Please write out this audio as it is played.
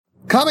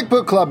Comic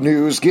Book Club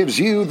News gives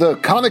you the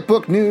comic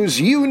book news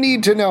you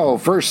need to know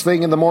first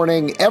thing in the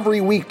morning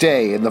every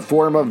weekday in the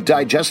form of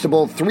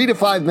digestible 3 to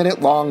 5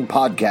 minute long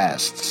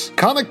podcasts.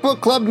 Comic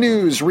Book Club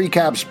News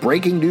recaps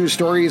breaking news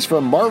stories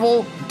from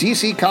Marvel,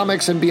 DC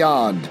Comics, and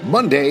beyond,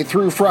 Monday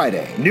through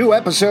Friday. New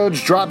episodes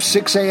drop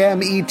 6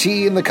 a.m. ET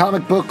in the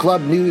Comic Book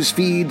Club News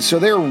feed, so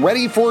they're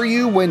ready for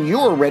you when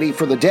you're ready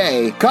for the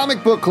day.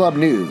 Comic Book Club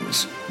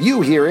News.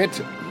 You hear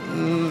it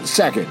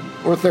second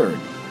or third,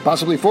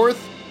 possibly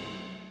fourth.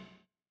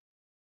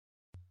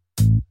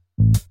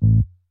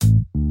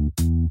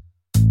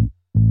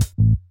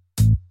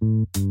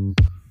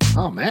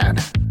 Oh man,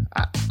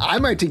 I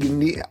might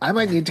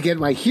need to get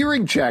my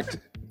hearing checked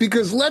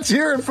because Let's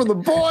Hear It from the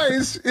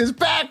Boys is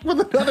back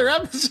with another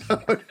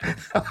episode.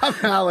 I'm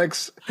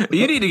Alex.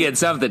 You need to get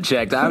something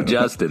checked. I'm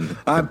Justin.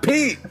 I'm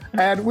Pete.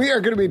 And we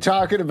are going to be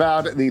talking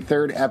about the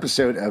third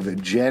episode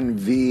of Gen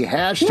V.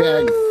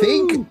 Hashtag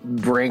Think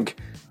Brink.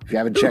 If you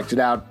haven't checked it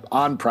out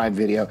on Prime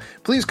Video,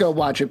 please go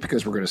watch it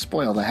because we're going to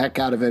spoil the heck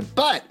out of it.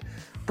 But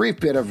brief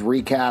bit of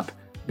recap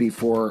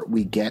before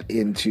we get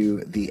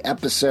into the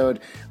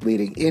episode.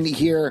 Leading in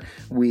here,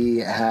 we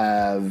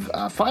have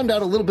found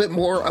out a little bit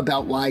more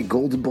about why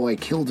Golden Boy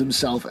killed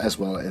himself as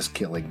well as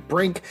killing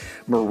Brink.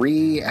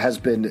 Marie has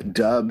been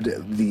dubbed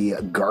the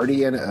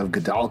Guardian of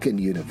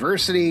Godalkin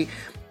University.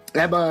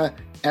 Emma,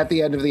 at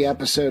the end of the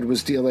episode,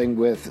 was dealing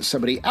with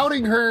somebody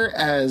outing her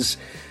as...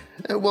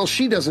 Well,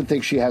 she doesn't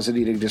think she has an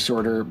eating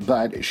disorder,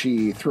 but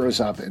she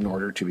throws up in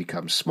order to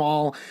become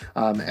small,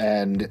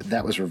 and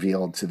that was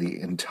revealed to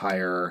the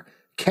entire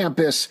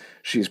campus.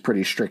 She's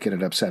pretty stricken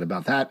and upset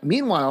about that.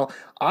 Meanwhile,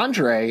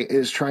 Andre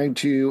is trying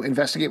to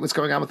investigate what's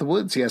going on with the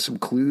woods. He has some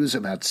clues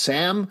about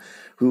Sam,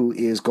 who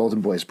is Golden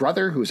Boy's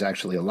brother, who's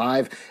actually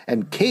alive,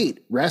 and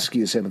Kate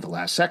rescues him at the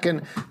last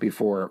second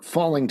before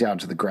falling down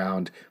to the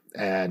ground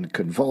and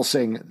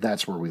convulsing.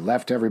 That's where we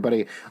left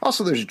everybody.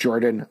 Also, there's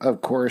Jordan,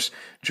 of course.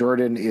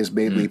 Jordan is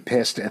mainly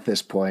pissed at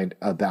this point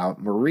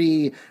about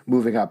Marie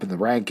moving up in the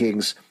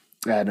rankings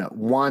and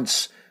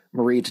wants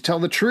Marie to tell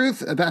the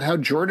truth about how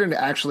Jordan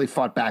actually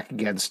fought back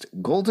against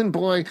Golden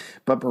Boy,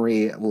 but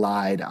Marie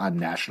lied on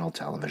national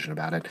television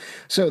about it.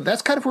 So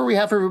that's kind of where we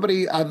have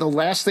everybody. The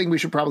last thing we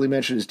should probably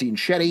mention is Dean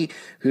Shetty,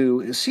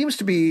 who seems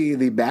to be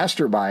the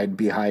mastermind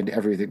behind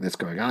everything that's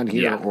going on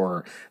here,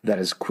 or that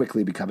is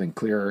quickly becoming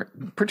clearer,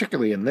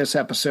 particularly in this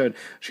episode.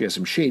 She has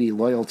some shady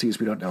loyalties.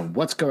 We don't know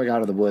what's going on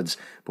in the woods,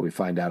 but we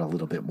find out a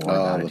little bit more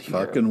about it here.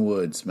 The fucking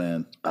woods,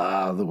 man.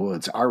 The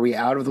woods. Are we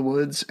out of the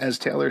woods, as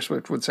Taylor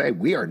Swift would say?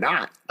 We are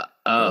not.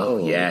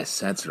 Oh, yes,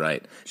 that's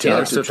right.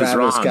 Taylor Swift is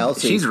wrong.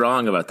 Kelce. She's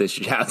wrong about this.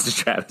 Shouts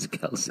to Travis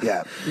Kelce.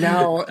 Yeah.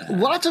 Now,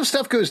 lots of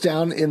stuff goes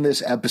down in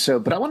this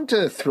episode, but I wanted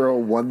to throw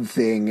one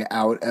thing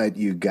out at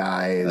you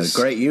guys.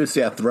 Great use,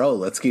 throw.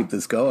 Let's keep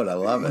this going. I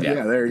love it.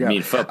 Yeah, there you go.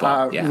 Need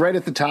football. Right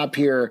at the top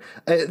here.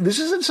 This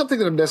isn't something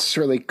that I'm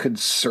necessarily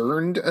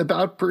concerned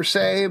about per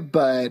se,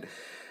 but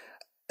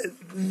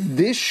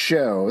this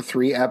show,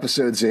 3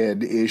 episodes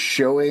in, is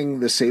showing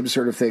the same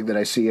sort of thing that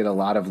I see in a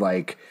lot of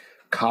like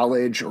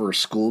college or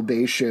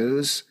school-based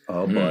shows.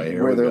 Oh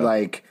boy, where they're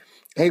like,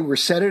 hey, we're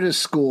set at a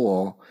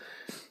school.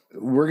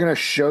 We're going to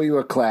show you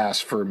a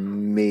class for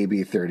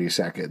maybe 30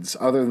 seconds.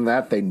 Other than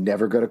that, they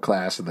never go to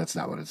class, and that's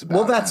not what it's about.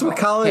 Well, that's what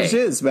college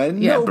is,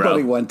 man. Yeah,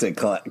 Nobody bro. went to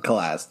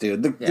class,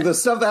 dude. The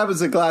stuff that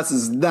happens in class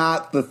is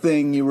not the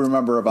thing you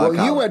remember about college.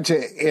 Well, you went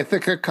to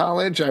Ithaca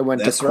College. I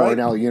went to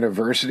Cornell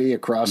University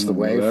across the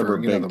way for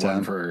the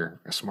one for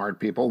smart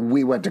people.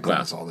 We went to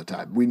class all the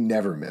time. We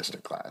never missed a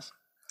class.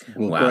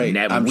 Well, great.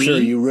 I'm sure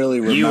you really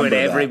remember you and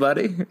that.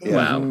 everybody. Yeah.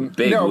 Wow,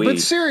 big No, we. but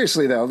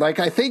seriously though, like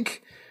I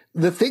think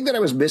the thing that I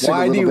was missing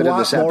Why a little bit in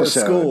this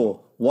episode. More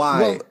school?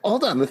 Why? Well,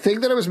 hold on. The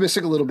thing that I was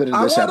missing a little bit in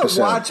this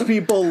episode. I want to watch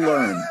people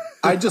learn.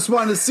 I just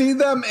want to see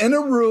them in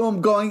a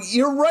room going,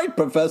 "You're right,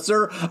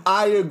 Professor.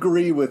 I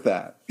agree with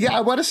that." Yeah,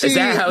 I want to see. Is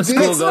that how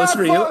school goes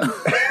for you?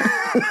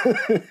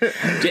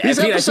 These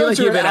I feel like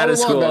you've been out of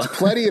school. That's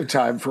plenty of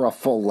time for a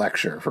full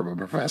lecture from a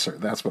professor.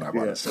 That's what I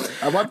want to say.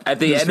 I want at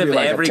the end of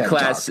like every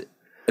class. Talk.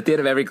 At the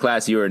end of every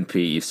class, you were in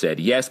P. You said,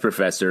 "Yes,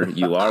 Professor,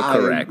 you are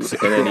correct,"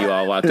 and then you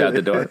all walked out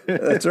the door.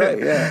 That's right.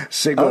 Yeah,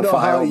 single file.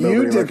 How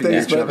you did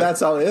things, but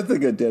that's how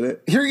Ithaca did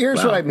it.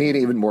 Here's what I mean,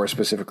 even more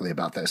specifically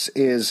about this: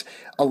 is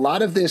a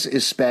lot of this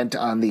is spent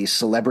on the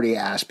celebrity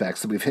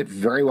aspects that we've hit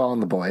very well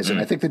in The Boys,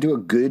 and I think they do a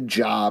good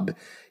job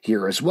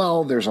here as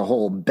well. There's a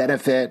whole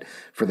benefit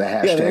for the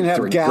hashtag. Yeah, they didn't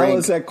have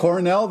galas at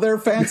Cornell. They're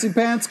fancy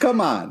pants.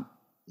 Come on.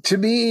 To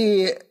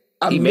me,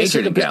 I'm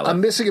missing a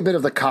bit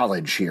of the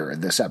college here in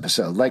this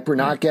episode. Like, we're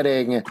not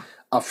getting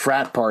a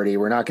frat party.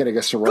 We're not getting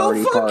a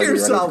sorority party. Go fuck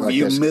yourself. Like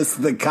you this.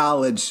 missed the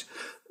college.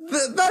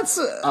 That's.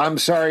 I'm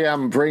sorry.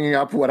 I'm bringing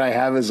up what I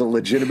have as a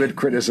legitimate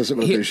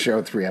criticism of this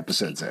show 3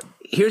 episodes in.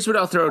 Here's what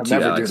I'll throw to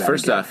you, Alex.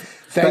 First off,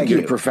 thank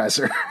you,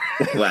 Professor.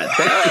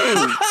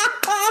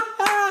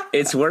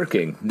 It's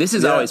working. This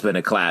has always been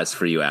a class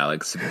for you,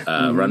 Alex,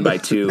 run by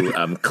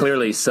 2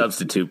 clearly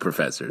substitute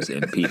professors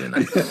in Pete and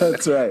I.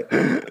 That's right.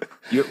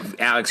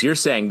 Alex, you're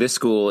saying this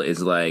school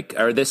is like,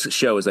 or this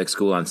show is like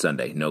school on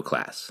Sunday, no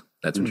class.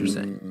 That's what you're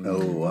saying.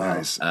 Oh, wow.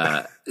 Nice.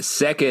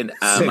 Second,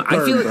 Sick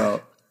burn,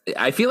 bro.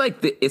 I feel like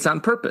it's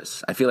on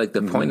purpose. I feel like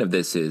the point of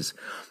this is,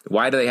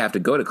 why do they have to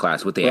go to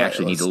class? What they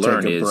actually need to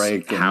learn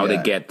is how to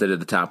get to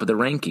the top of the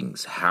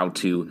rankings, how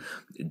to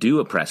do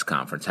a press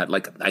conference.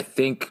 I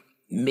think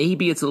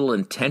maybe it's a little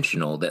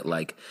intentional that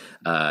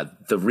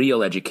the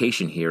real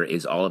education here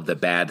is all of the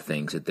bad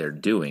things that they're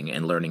doing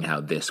and learning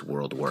how this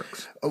world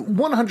works.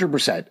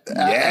 100%.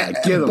 Yeah,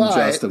 get them,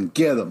 Justin.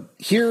 Get them.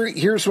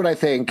 Here's what I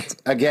think.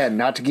 Again,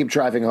 not to keep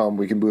driving home,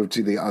 we can move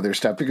to the other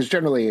stuff because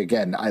generally,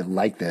 again, I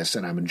like this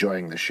and I'm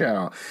enjoying the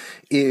show.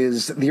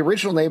 Is the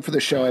original name for the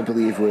show, I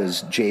believe,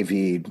 was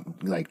JV,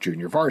 like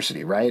junior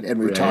varsity, right? And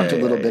we talked a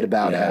little bit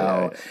about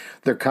how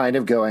they're kind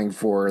of going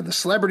for the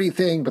celebrity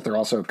thing, but they're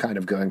also kind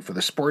of going for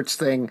the sports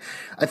thing.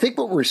 I think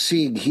what we're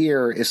seeing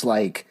here is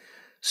like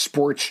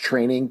sports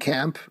training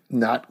camp,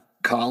 not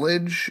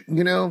college,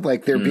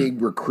 like they're being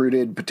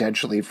recruited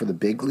potentially for the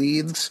big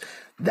leagues.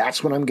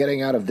 That's what I'm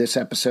getting out of this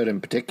episode in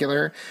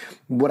particular.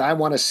 What I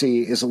want to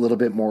see is a little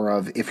bit more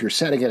of, if you're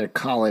setting it at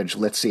college,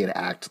 let's see it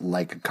act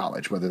like a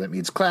college, whether that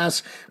means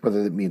class,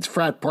 whether that means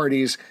frat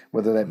parties,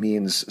 whether that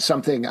means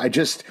something. I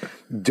just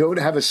don't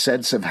have a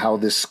sense of how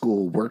this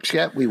school works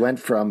yet. We went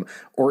from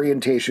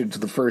orientation to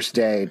the first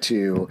day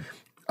to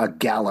a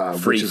gala,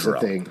 which is a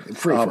thing.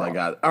 Oh my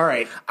God. All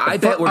right. I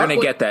bet we're going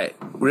to get that.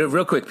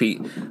 Real quick, Pete.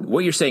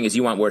 What you're saying is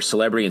you want where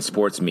celebrity and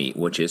sports meet,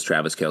 which is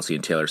Travis Kelce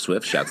and Taylor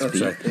Swift. Shouts to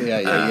Pete.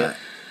 Right. Yeah.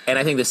 And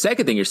I think the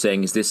second thing you're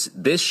saying is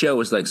this show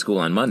is like school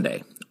on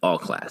Monday, all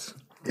class.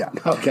 Yeah.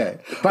 Okay.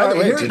 By the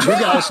way, did you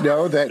guys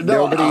know that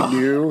nobody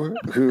knew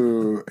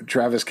who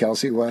Travis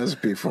Kelce was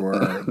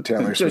before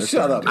Taylor Swift?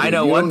 Shut up. I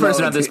know one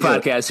person on this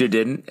podcast who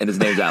didn't, and his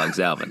name's Alex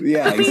Alvin.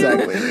 Yeah,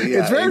 exactly.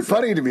 It's very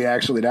funny to me,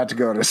 actually, not to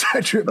go on a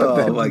side trip, but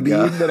that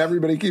meme that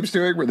everybody keeps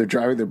doing where they're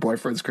driving their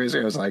boyfriends crazy.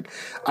 I was like,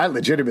 I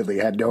legitimately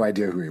had no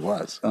idea who he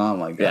was. Oh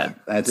my God.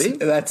 Yeah.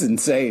 That's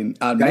insane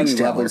on Thanks, many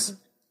Taylor. levels.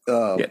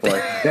 Oh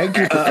boy! Thank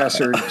you,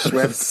 Professor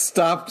Swift.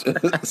 Stop!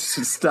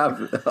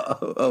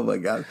 Oh my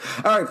God!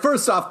 All right.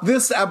 First off,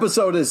 this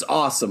episode is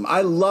awesome.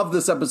 I love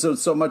this episode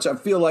so much. I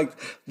feel like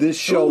this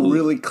show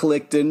really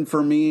clicked in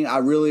for me. I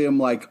really am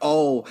like,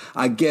 oh,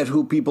 I get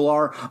who people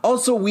are.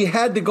 Also, we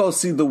had to go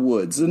see the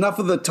woods. Enough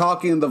of the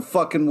talking in the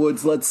fucking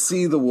woods. Let's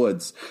see the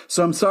woods.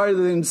 So I'm sorry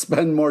they didn't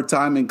spend more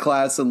time in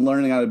class and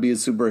learning how to be a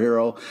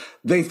superhero.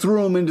 They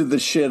threw him into the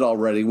shit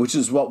already, which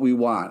is what we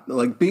want.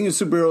 Like, being a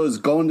superhero is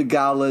going to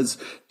galas,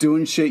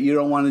 doing shit you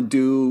don't want to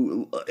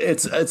do.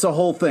 It's a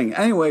whole thing.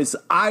 Anyways,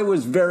 I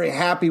was very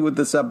happy with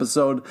this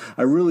episode.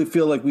 I really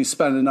feel like we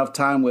spent enough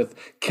time with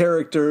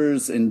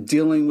characters and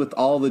dealing with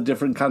all the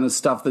different kind of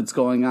stuff that's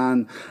going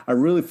on. I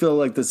really feel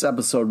like this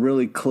episode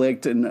really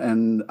clicked,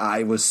 and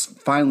I was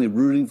finally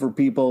rooting for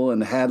people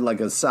and had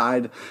like a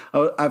side.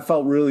 I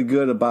felt really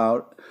good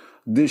about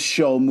this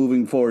show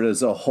moving forward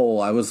as a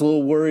whole. I was a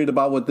little worried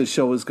about what the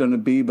show was going to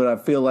be, but I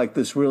feel like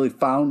this really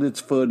found its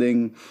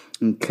footing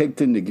and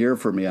kicked into gear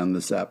for me on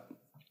this ep.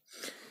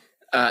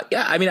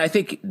 Yeah, I mean, I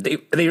think they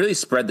really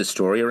spread the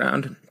story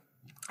around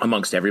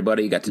amongst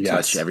everybody. You got to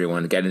touch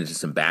everyone, get into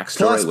some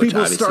backstory. Plus,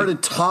 people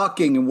started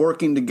talking and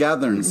working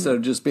together instead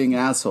of just being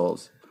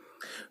assholes.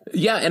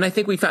 Yeah, and I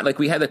think we found, like,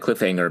 we had the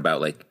cliffhanger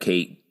about, like,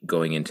 Kate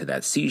going into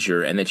that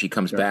seizure, and then she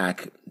comes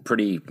back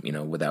pretty,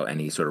 without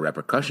any sort of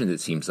repercussions, it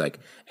seems like,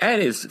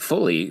 and is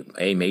fully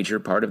a major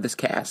part of this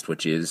cast,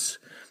 which is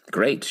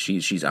great.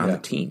 She's on the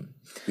team.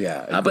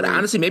 Yeah. But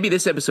honestly, maybe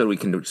this episode we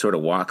can sort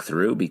of walk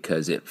through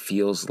because it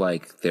feels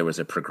like there was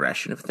a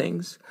progression of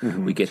things.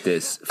 We get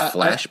this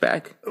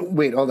flashback.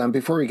 Wait, hold on.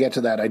 Before we get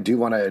to that, I do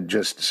want to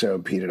just, so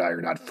Pete and I are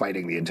not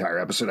fighting the entire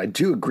episode. I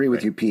do agree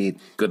with you,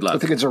 Pete. Good luck. I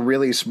think it's a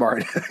really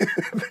smart,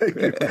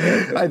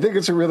 I think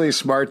it's a really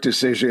smart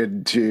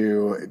decision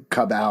to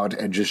come out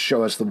and just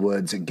show us the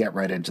woods and get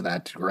right into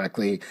that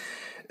directly.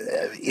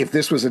 If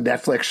this was a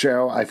Netflix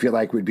show, I feel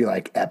like we'd be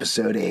like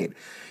episode 8.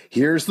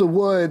 Here's the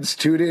woods,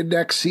 tune in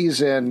next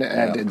season.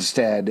 And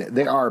instead,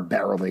 they are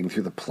barreling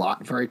through the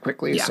plot very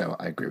quickly. Yeah. So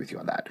I agree with you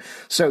on that.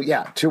 So,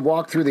 to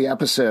walk through the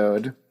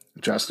episode,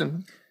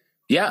 Justin?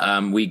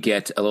 Yeah, we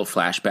get a little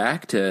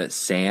flashback to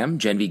Sam.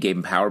 Genevieve gave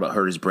him power but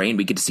hurt his brain.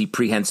 We get to see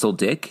prehensile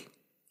dick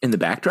in the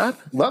backdrop.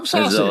 Love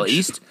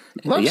sausage.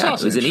 Love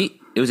sausage.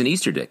 It was an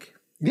Easter dick.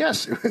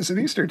 Yes, it was an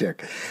Easter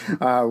dick.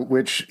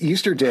 Which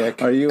Easter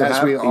dick, are you as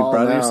happy we all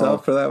proud of know,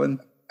 yourself for that one?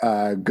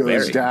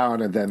 Goes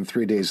down and then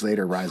 3 days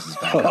later rises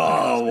back up.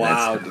 Oh,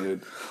 wow,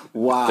 dude.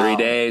 Wow. 3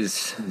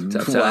 days.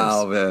 Tough times.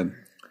 Wow, man.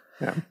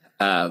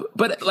 Yeah.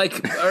 But,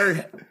 like,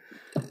 I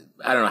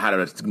don't know how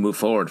to move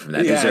forward from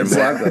that. Yeah,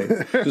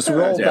 exactly. Just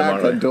roll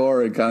back the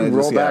door and kind of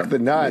roll back the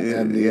nut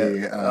and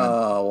the...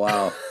 oh,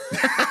 wow.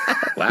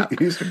 Wow.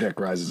 Easter dick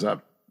rises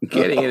up.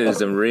 Getting into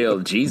some real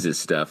Jesus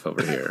stuff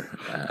over here.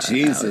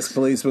 Jesus, Alex.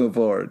 please move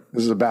forward.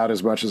 This is about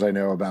as much as I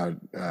know about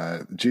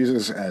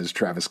Jesus as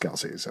Travis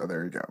Kelce. So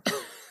there you go.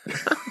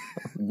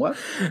 What?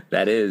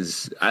 That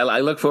is,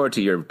 I look forward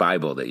to your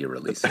Bible that you're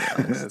releasing,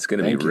 Alex. It's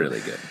going to be really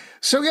good.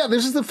 So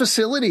this is the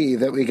facility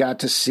that we got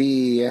to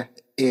see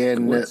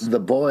in The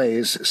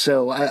Boys.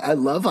 So I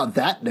love on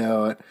that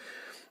note,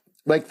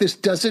 Like, this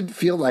doesn't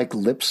feel like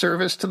lip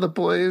service to The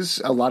Boys.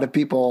 A lot of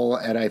people,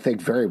 and I think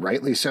very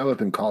rightly so, have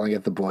been calling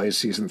it The Boys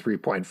season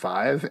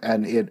 3.5,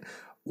 and it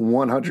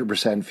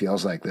 100%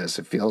 feels like this.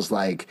 It feels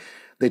like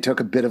they took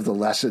a bit of the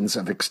lessons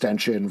of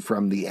extension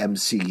from the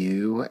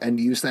MCU and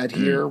used that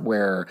here,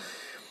 where,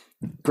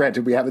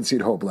 granted, we haven't seen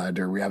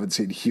Homelander, we haven't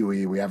seen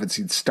Huey, we haven't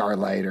seen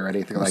Starlight or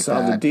anything like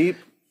that. The Deep.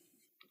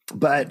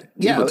 But,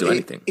 yeah,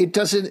 it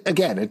doesn't,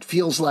 again, it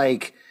feels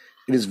like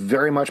it is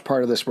very much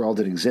part of this world.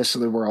 It exists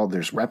in the world.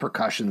 There's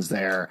repercussions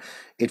there.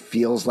 It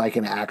feels like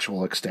an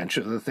actual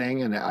extension of the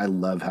thing, and I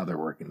love how they're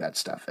working that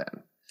stuff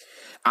in.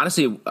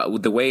 Honestly,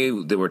 the way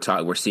that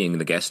we're seeing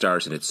the guest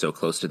stars, and it's so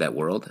close to that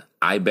world,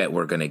 I bet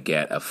we're going to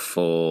get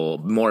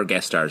more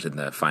guest stars in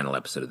the final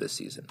episode of this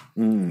season.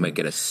 We might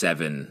get a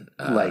 7.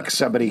 Like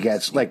somebody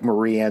gets, like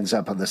Marie ends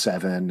up on the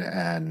 7,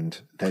 and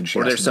then she.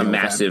 Or there's some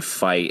massive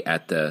fight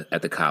at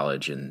the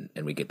college, and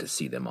we get to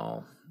see them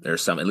all.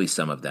 There's at least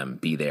some of them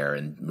be there,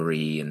 and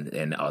Marie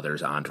and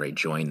others, Andre,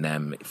 join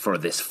them for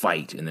this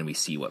fight, and then we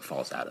see what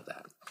falls out of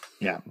that.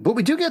 Yeah, but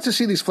we do get to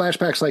see these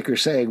flashbacks, like you're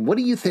saying. What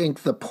do you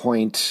think the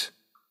point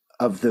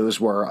of those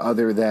were,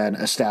 other than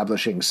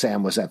establishing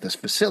Sam was at this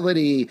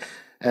facility,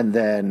 and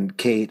then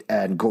Kate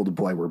and Golden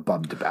Boy were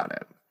bummed about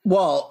it?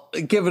 Well,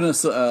 giving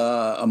us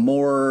a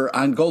more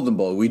on Golden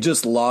Boy. We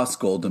just lost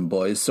Golden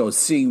Boy, so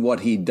seeing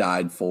what he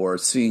died for,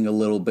 seeing a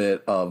little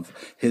bit of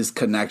his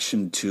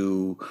connection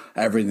to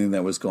everything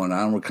that was going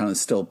on, we're kind of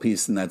still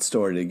piecing that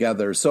story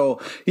together. So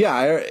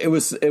yeah, it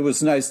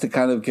was nice to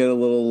kind of get a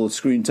little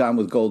screen time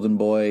with Golden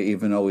Boy,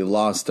 even though we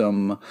lost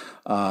him.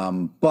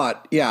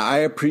 But yeah, I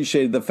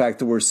appreciated the fact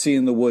that we're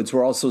seeing the woods.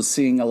 We're also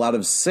seeing a lot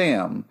of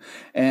Sam,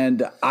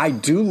 and I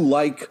do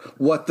like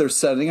what they're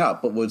setting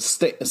up. But with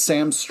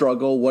Sam's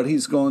struggle, what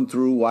he's going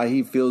through, why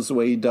he feels the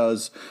way he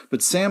does.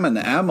 But Sam and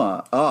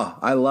Emma,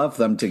 I love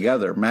them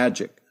together.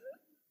 Magic.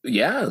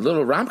 Yeah, a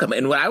little rom-com.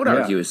 And what I would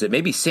argue is that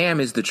maybe Sam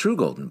is the true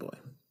Golden Boy.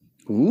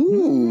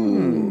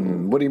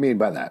 Ooh. What do you mean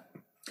by that?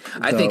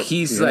 I think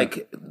he's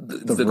like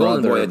the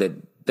Golden Boy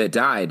that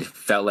died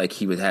felt like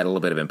he had a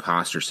little bit of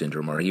imposter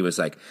syndrome, or he was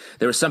like,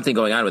 there was something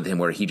going on with him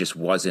where he just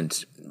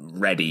wasn't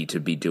ready to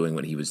be doing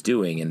what he was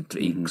doing, and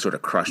he sort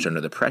of crushed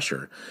under the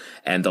pressure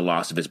and the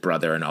loss of his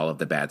brother and all of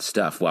the bad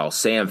stuff. While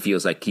Sam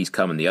feels like he's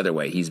coming the other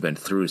way. He's been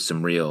through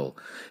some real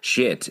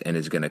shit and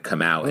is going to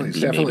come out and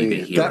be maybe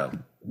the hero.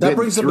 That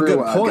brings up a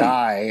good point. A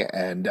guy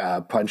and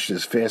punched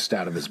his fist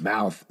out of his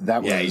mouth.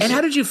 That was. And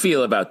how did you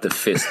feel about the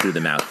fist through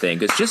the mouth thing?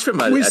 Because just from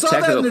a technical point of view,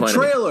 we saw that in the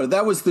trailer.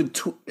 That was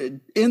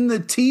in the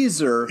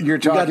teaser. You're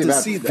talking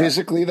about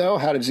physically, though.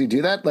 How does he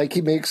do that? Like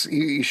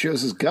he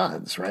shows his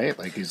guns, right?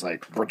 Like he's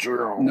like,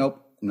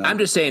 nope. No. I'm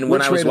just saying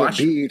when I was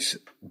watching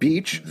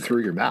beach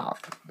through your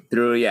mouth,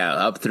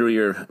 up through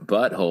your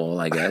butthole,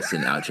 I guess,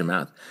 and out your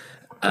mouth.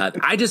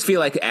 I just feel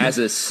like as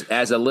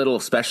a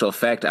little special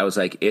effect, I was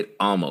like, it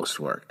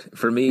almost worked.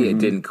 For me, it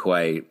didn't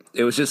quite.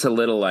 It was just a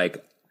little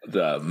like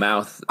the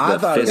mouth, fist out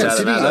of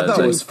the mouth. I thought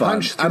it was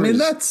fun. I mean,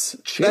 that's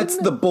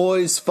the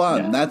boys'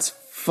 fun. Yeah. That's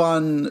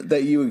fun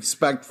that you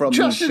expect from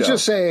Justin's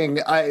just saying,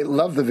 I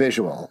love the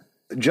visual.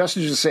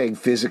 Justin's just saying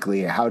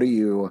physically, how do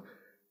you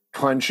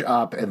punch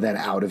up and then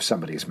out of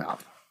somebody's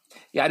mouth?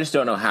 Yeah, I just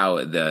don't know how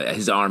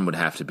his arm would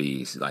have to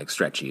be like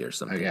stretchy or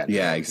something. Again,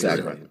 yeah,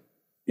 exactly.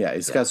 Yeah,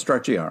 he's got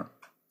stretchy arm.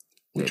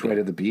 Which way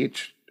to the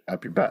beach?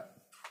 Up your butt.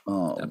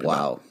 Oh,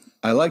 wow.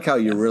 I like how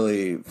you're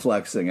really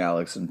flexing,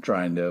 Alex, and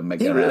trying to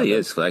make it happen. He really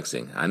is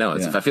flexing. I know.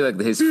 I feel like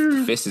his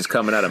fist is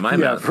coming out of my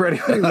mouth. For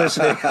anybody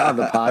listening on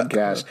the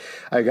podcast,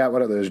 I got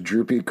one of those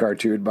droopy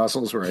cartoon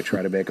muscles where I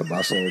try to make a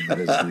muscle that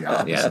is the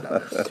opposite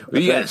of it.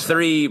 We got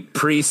 3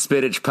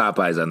 pre-spinach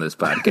Popeyes on this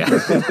podcast.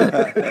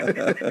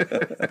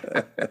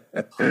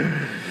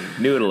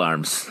 Noodle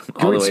arms.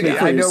 All the way down.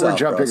 I know we're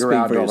jumping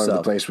around all over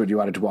the place when you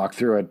wanted to walk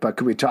through it, but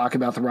could we talk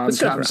about the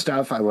rom-com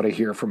stuff? I want to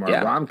hear from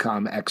our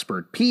rom-com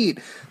expert, Pete,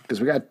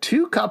 because we got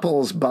 2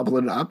 couples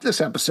bubbling up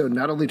this episode.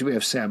 Not only do we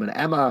have Sam and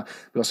Emma,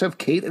 we also have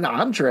Kate and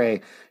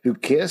Andre who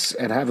kiss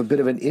and have a bit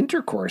of an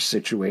intercourse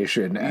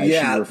situation, as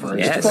she refers to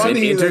it. It's an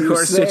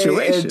intercourse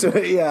situation.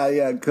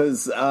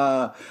 Because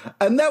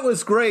and that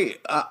was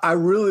great. I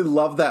really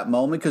love that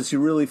moment because you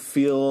really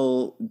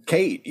feel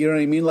Kate. You know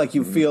what I mean? Like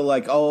you feel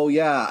like, oh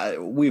yeah,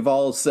 we've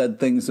all said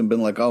things and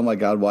been like, oh my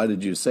God, why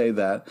did you say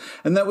that?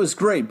 And that was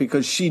great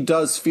because she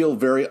does feel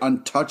very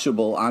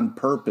untouchable on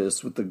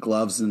purpose with the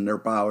gloves and their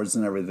powers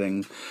and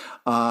everything.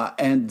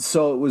 And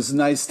so it was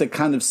nice to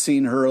kind of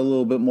see her a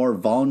little bit more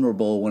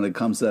vulnerable when it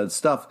comes to that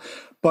stuff.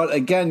 But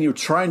again, you're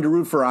trying to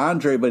root for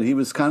Andre, but he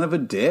was kind of a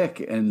dick.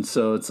 And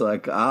so it's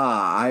like,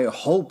 I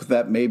hope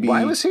that maybe.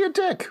 Why was he a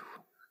dick?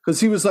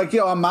 Because he was like,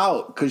 yo, I'm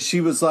out. Because she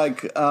was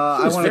like,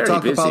 I want to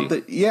talk about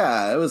the.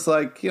 Yeah, it was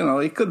like, he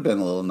could have been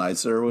a little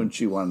nicer when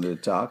she wanted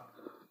to talk.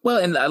 Well,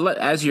 and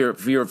as your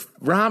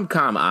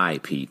rom-com eye,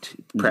 Pete,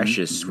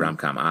 precious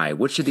rom-com eye,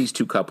 which of these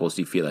 2 couples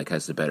do you feel like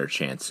has the better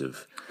chance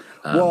of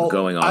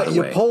going all the way?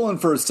 You're pulling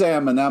for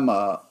Sam and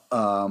Emma.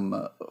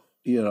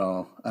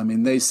 I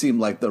mean, they seem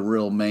like the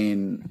real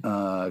main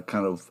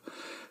kind of,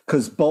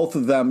 because both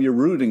of them you're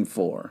rooting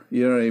for.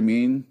 You know what I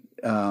mean?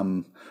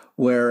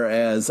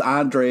 Whereas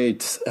Andre,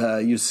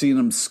 you've seen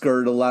him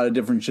skirt a lot of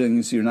different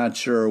things. You're not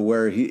sure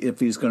if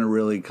he's going to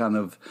really kind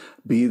of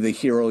be the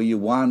hero you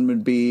want him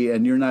to be,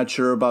 and you're not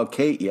sure about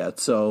Kate yet.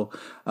 So,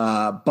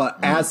 but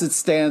as it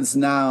stands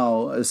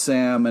now,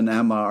 Sam and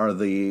Emma are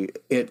the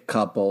it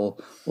couple.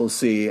 We'll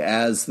see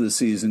as the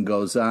season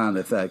goes on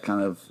if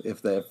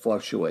that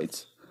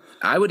fluctuates.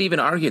 I would even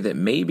argue that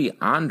maybe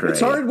Andre. It's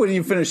hard when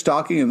you finish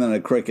talking and then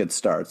a cricket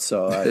starts.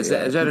 So is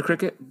that a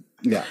cricket?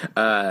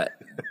 Yeah.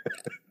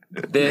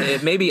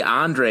 Maybe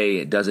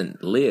Andre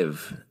doesn't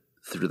live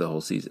through the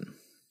whole season.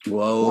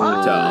 Whoa!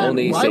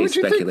 Why would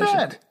you think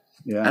that?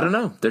 Yeah. I don't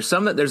know. There's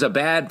some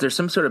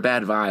sort of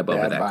bad vibe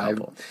over that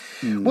couple.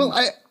 Well,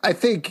 I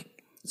think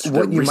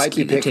what you might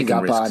be picking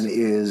up on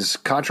is,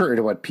 contrary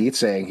to what Pete's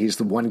saying, he's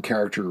the one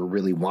character who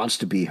really wants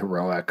to be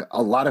heroic.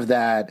 A lot of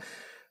that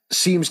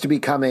seems to be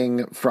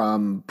coming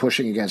from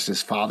pushing against his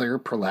father,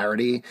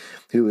 Polarity,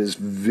 who is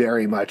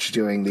very much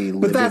doing the.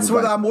 But that's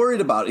what I'm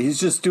worried about. He's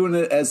just doing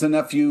it as a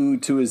nephew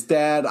to his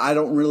dad. I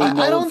don't really know.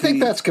 I don't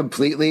think that's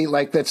completely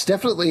that's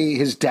definitely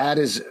his dad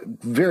is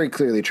very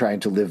clearly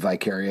trying to live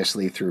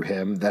vicariously through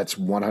him. That's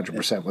 100%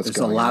 what's going on. There's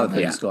a lot of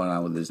things going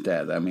on with his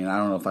dad. I mean, I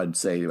don't know if I'd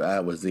say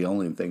that was the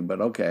only thing, but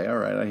okay, all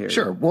right, I hear you.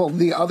 Sure. Well,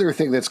 the other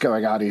thing that's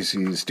going on is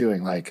he's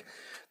doing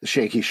the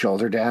shaky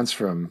shoulder dance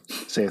from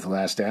Save the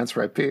Last Dance,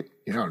 right, Pete?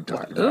 You know what I'm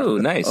talking about. Oh,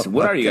 nice.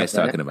 What are you guys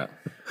talking about?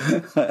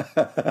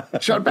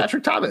 Sean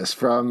Patrick Thomas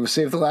from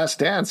Save the Last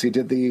Dance. He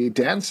did the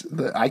dance.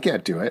 I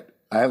can't do it.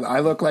 I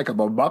look like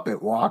I'm a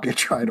Muppet walking,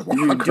 trying to walk.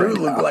 You do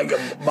look like a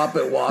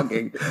Muppet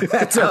walking.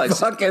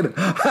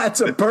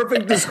 That's a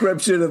perfect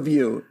description of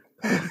you.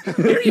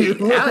 You're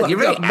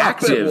very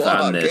active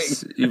on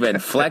this. You've been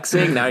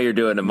flexing. Now you're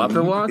doing a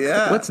Muppet walk.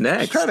 Yeah. What's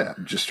next?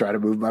 Just trying to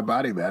move my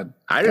body, man.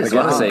 I just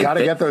want to say,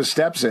 gotta get those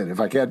steps in. If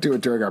I can't do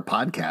it during our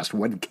podcast,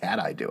 when can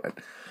I do it?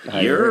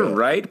 You're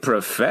right,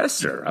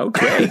 Professor.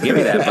 Okay, give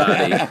me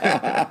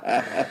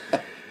that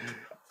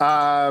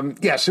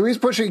body. So he's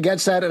pushing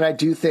against that, and I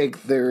do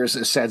think there's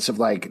a sense of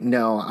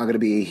no, I'm going to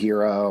be a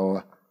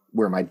hero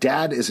where my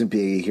dad isn't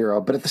being a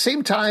hero, but at the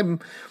same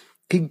time,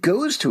 he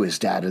goes to his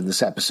dad in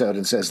this episode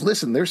and says,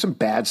 listen, there's some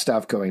bad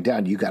stuff going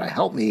down. You got to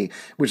help me,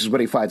 which is when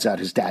he finds out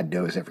his dad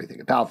knows everything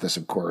about this,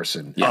 of course.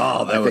 And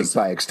I think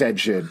by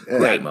extension,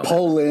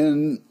 pull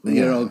in,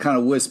 kind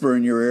of whisper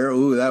in your ear.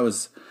 Ooh,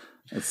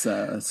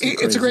 it's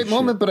a great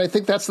moment. But I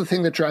think that's the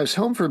thing that drives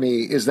home for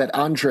me is that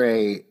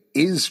Andre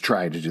is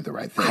trying to do the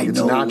right thing. It's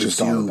not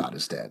just all about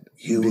his dad.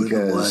 You were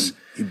the one.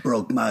 You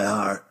broke my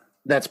heart.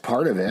 That's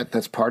part of it.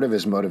 That's part of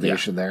his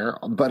motivation there.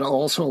 But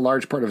also a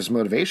large part of his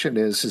motivation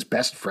is his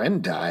best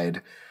friend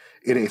died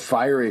in a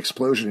fiery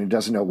explosion. He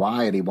doesn't know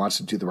why, and he wants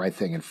to do the right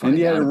thing and find out. And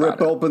he had to rip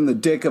it. open the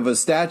dick of a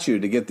statue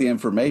to get the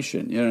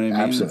information. You know what I mean?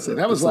 Absolutely.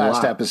 That was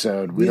last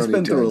episode. He's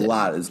been through a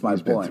lot, is my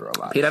point.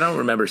 Pete, I don't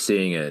remember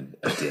seeing a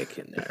dick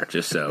in there,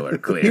 just so we're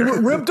clear. He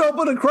ripped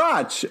open a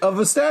crotch of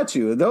a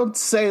statue. Don't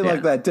say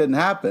like that didn't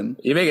happen.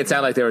 You make it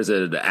sound like there was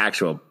an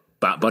actual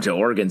bunch of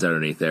organs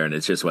underneath there, and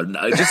it's just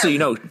so you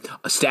know,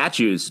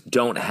 statues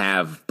don't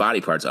have body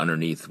parts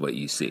underneath what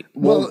you see.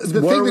 Well,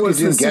 the thing that you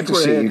didn't get to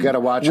see, you got to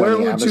watch. Where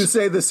would you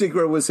say the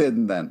secret was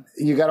hidden then?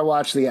 You got to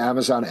watch the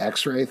Amazon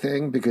X-ray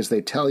thing because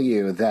they tell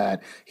you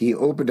that he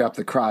opened up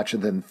the crotch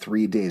and then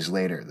 3 days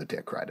later the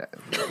dick right out.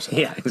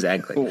 Yeah,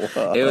 exactly.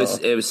 Whoa.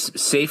 It was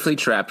safely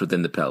trapped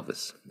within the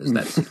pelvis. Is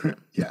that secret?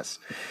 Yes.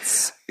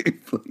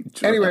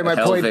 Anyway, my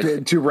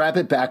point, to wrap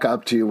it back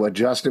up to what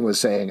Justin was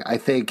saying, I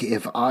think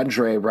if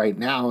Andre right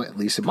now, at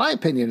least in my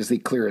opinion, is the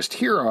clearest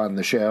hero on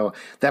the show,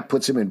 that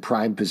puts him in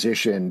prime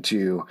position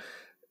to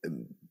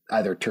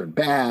either turn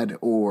bad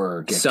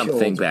or get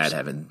something killed bad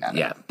having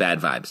bad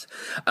vibes.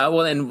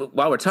 Well, and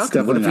while we're talking, it's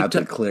definitely not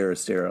the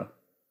clearest hero.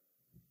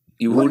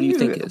 Who do you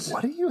think is?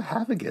 What do you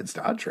have against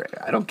Andre?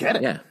 I don't get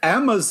it. Yeah.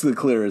 Emma's the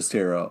clearest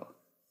hero.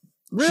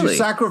 Really? She's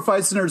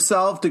sacrificing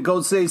herself to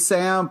go save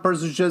Sam,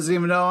 person she doesn't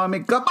even know. I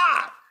mean, come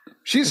on.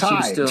 She's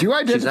high. Do you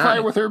identify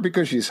with her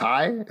because she's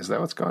high? Is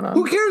that what's going on?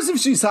 Who cares if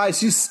she's high?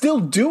 She's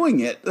still doing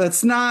it.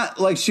 That's not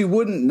like she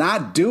wouldn't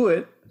not do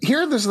it.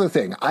 This is the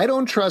thing. I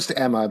don't trust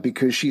Emma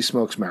because she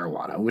smokes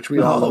marijuana, which we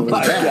all know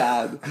is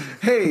bad. God.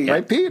 Hey.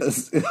 Right, Pete?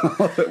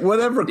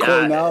 Whatever,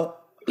 Cornell.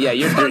 Yeah,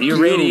 you're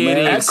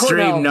radiating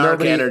extreme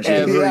narc energy.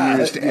 Ever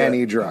used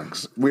any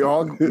drugs. We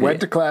all went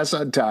to class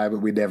on time,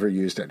 but we never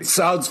used any.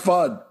 Sounds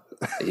fun.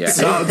 Yeah.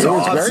 Sounds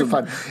awesome. Very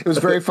fun. It was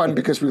very fun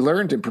because we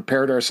learned and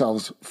prepared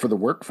ourselves for the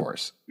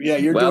workforce. Yeah,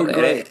 you're doing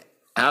great.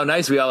 How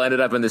nice we all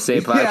ended up in the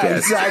same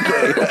podcast.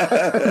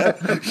 Yeah,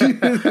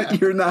 exactly.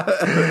 You're not.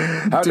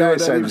 How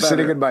nice. I'm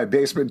sitting in my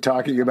basement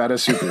talking about a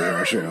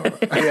superhero show.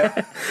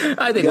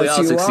 I think we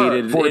all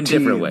succeeded in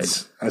different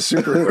ways. A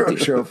superhero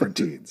show for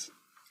teens.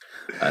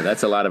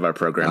 That's a lot of our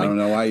programming. I don't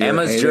know why you're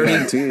Emma's journey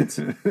on teens.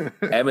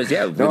 Emma's,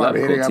 I'm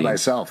hating on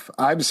myself.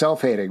 I'm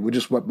self-hating, which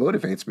is what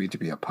motivates me to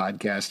be a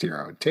podcast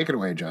hero. Take it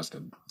away,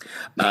 Justin.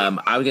 I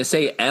was going to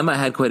say Emma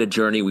had quite a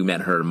journey. We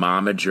met her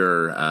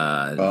momager,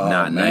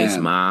 nice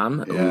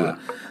mom. Yeah.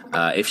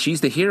 Who, if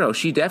she's the hero,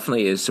 she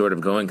definitely is sort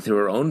of going through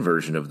her own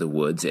version of the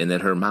woods, and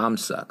that her mom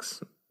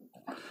sucks.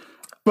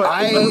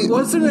 But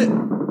wasn't it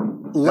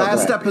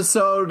last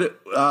episode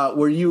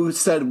where you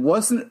said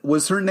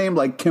was her name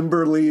like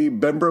Kimberly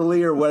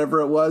Bimberly or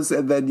whatever it was,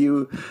 and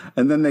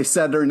then they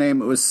said her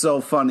name. It was so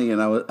funny,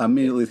 and I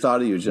immediately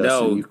thought of you, Justin.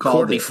 No, you called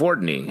Courtney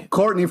Fortney.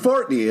 Courtney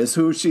Fortney is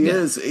who she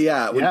is.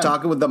 Yeah, when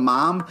talking with the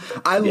mom,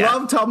 I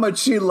loved how much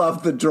she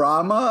loved the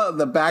drama,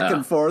 the back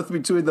and forth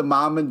between the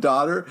mom and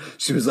daughter.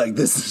 She was like,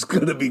 "This is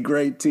going to be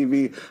great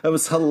TV." It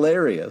was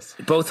hilarious.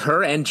 Both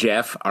her and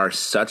Jeff are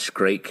such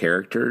great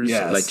characters.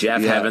 Yes. Like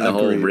Jeff having the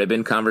whole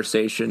ribbon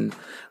conversation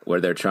where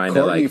they're trying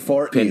Courtney to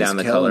Fortney pin down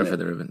the color it. for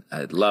the ribbon.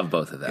 I love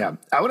both of them.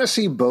 Yeah, I want to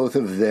see both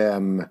of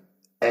them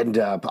end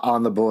up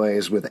on The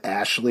Boys with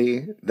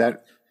Ashley.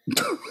 That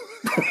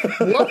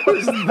what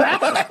was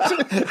that?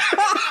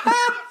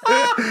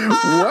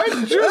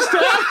 What just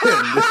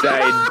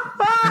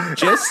happened?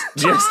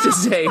 Just to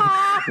say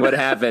what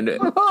happened.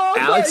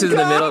 Alex is in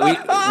the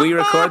middle. We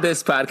record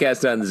this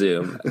podcast on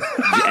Zoom.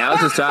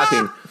 Alex is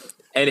talking,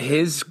 and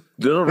his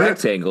little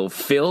rectangle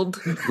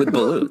filled with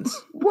balloons.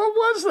 What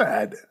was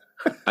that?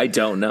 I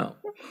don't know.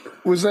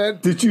 Was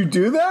that? Did you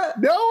do that?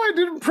 No, I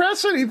didn't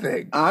press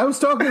anything. I was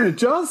talking to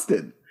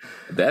Justin.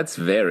 That's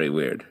very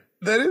weird.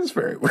 That is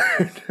very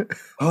weird.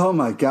 Oh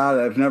my God,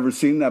 I've never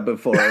seen that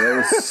before. That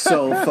was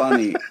so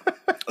funny.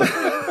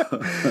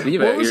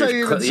 What was I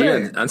even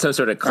saying? On some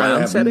sort of clown I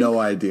have setting? no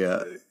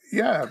idea.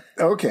 Yeah.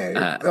 Okay.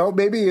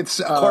 Maybe it's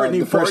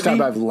the first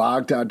time I've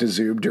logged on to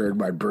Zoom during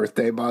my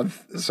birthday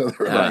month. So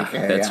they're like,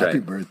 "Hey, happy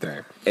birthday!"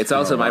 It's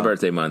also my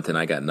birthday month, and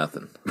I got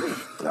nothing.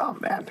 Oh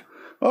man.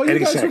 Oh, you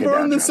guys were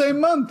born the same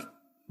month.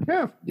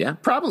 Yeah,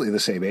 probably the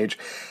same age.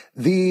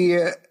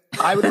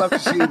 I would love to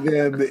see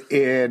them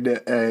in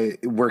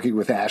working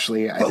with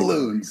Ashley. I think that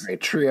would be a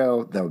great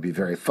trio. That would be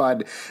very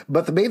fun.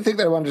 But the main thing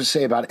that I wanted to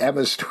say about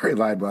Emma's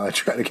storyline, while I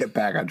try to get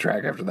back on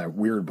track after that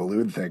weird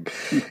balloon thing,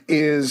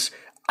 is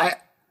I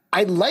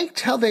liked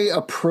how they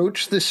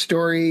approached the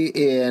story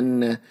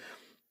in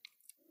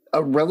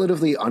a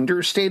relatively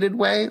understated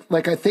way.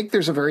 Like, I think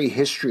there's a very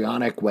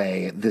histrionic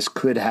way this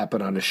could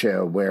happen on a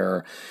show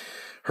where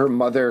her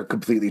mother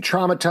completely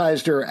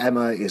traumatized her.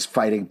 Emma is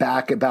fighting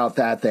back about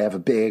that. They have a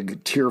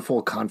big,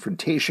 tearful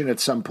confrontation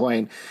at some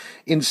point.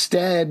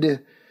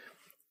 Instead,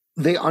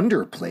 they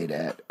underplayed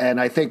it,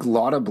 and I think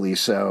laudably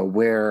so,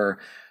 where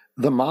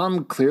the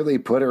mom clearly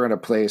put her in a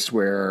place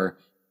where,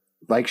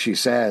 like she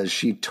says,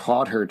 she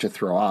taught her to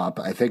throw up.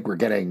 I think we're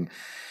getting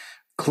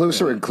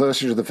closer and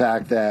closer to the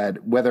fact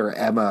that whether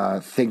Emma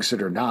thinks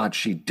it or not,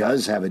 she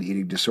does have an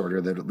eating disorder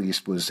that at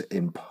least was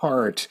in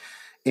part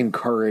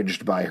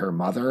encouraged by her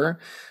mother.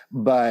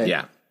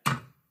 But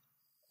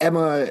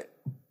Emma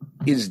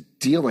is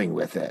dealing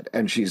with it,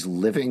 and she's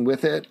living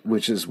with it,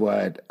 which is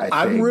what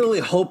I'm really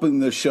hoping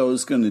the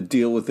show's going to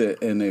deal with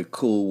it in a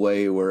cool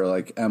way where,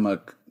 like,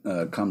 Emma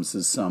comes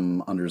to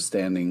some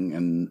understanding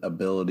and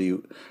ability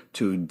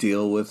to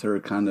deal with her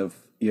kind of,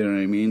 you know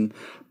what I mean?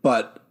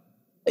 But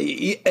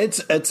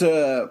it's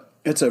a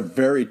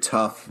very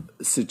tough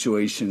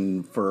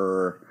situation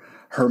for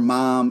her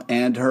mom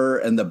and her,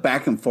 and the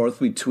back and forth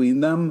between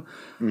them.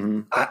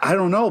 Mm-hmm. I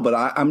don't know, but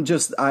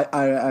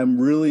I'm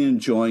really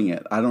enjoying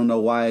it. I don't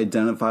know why I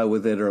identify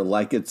with it or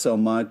like it so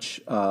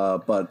much,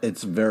 but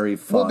it's very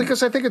fun. Well,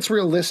 because I think it's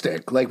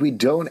realistic. Like, we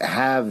don't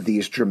have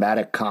these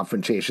dramatic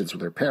confrontations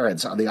with her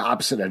parents. On the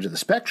opposite end of the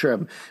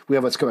spectrum, we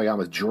have what's going on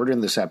with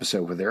Jordan this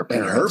episode, where their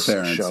parents, and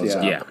her parents shows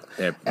up.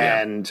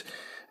 And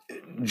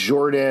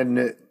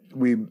Jordan,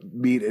 we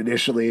meet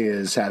initially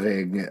as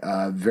having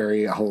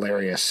very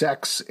hilarious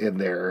sex in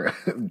their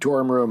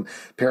dorm room.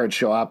 Parents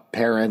show up.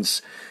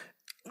 Parents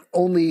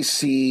only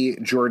see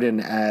Jordan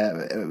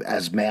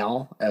as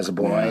male, as a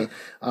boy,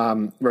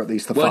 or at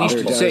least the father does.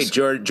 Well, you should say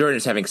Jordan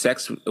is having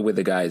sex with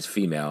the guy as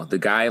female. The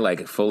guy,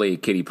 like, fully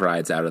kitty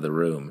prides out of the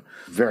room.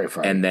 Very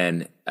funny. And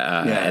then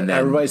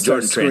everybody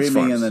starts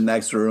screaming in the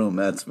next room.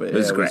 It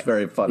was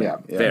very funny. Yeah,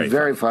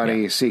 very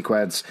funny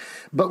sequence.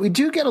 But we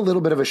do get a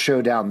little bit of a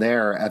showdown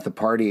there at the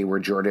party where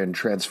Jordan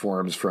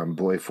transforms from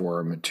boy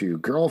form to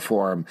girl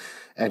form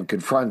and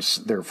confronts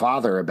their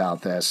father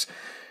about this.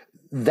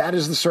 That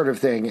is the sort of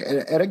thing,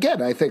 and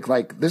again, I think,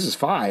 like, this is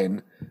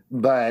fine,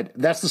 but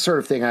that's the sort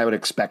of thing I would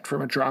expect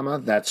from a drama,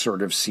 that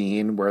sort of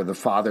scene where the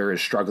father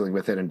is struggling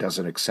with it and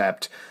doesn't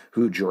accept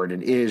who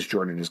Jordan is.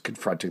 Jordan is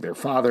confronting their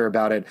father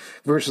about it,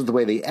 versus the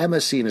way the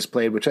Emma scene is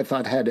played, which I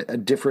thought had a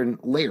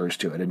different layers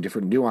to it and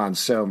different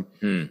nuance. So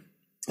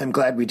I'm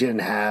glad we didn't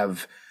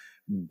have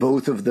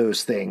both of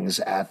those things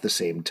at the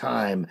same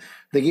time.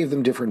 They gave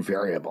them different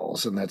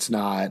variables, and that's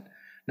not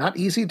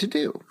easy to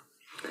do.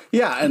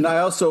 Yeah, and I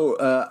also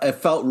it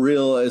felt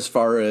real as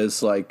far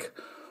as, like,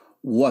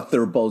 what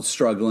they're both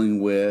struggling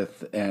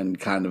with and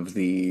kind of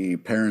the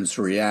parents'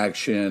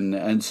 reaction.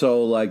 And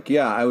so, like,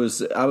 I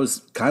was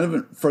kind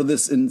of, for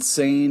this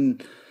insane,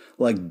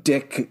 like,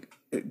 dick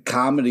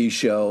comedy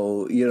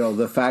show, you know,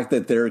 the fact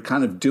that they're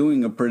kind of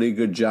doing a pretty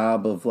good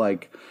job of,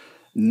 like,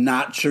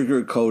 not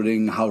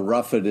sugarcoating how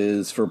rough it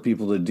is for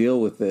people to deal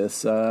with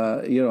this,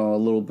 you know, a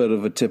little bit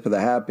of a tip of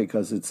the hat,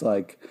 because it's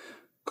like,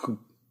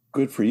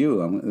 good for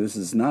you. This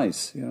is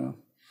nice, you know.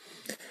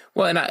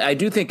 Well, and I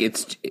do think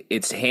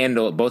it's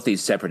handled. Both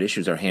these separate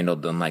issues are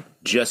handled in like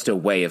just a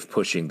way of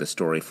pushing the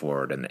story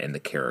forward and the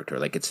character.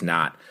 Like it's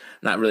not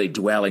really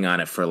dwelling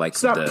on it for like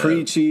it's not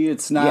preachy.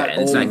 It's not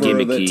it's over not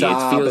gimmicky. The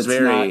top. It feels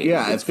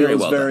it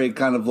feels very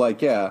kind of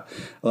like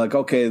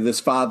okay, this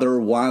father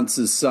wants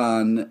his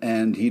son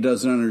and he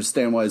doesn't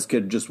understand why his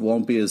kid just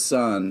won't be his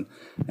son.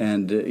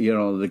 And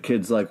the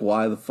kid's like,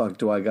 why the fuck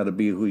do I got to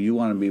be who you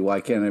want to be?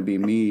 Why can't it be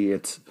me?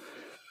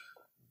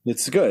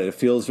 It's good. It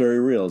feels very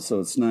real, so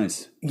it's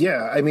nice.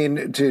 Yeah, I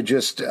mean, to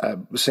just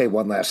say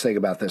one last thing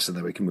about this, and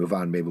then we can move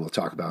on. Maybe we'll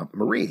talk about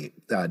Marie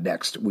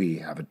next. We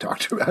haven't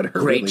talked about her.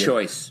 Great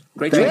choice.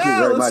 Thank you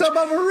very much. Let's talk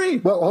about Marie.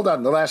 Well, hold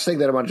on. The last thing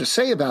that I want to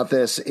say about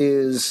this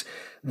is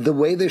the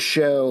way the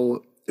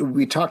show.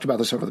 We talked about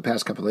this over the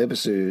past couple of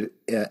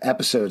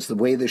episodes. The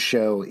way the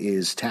show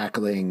is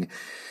tackling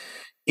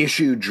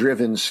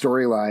issue-driven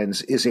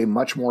storylines is a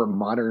much more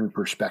modern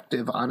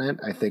perspective on it.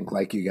 I think,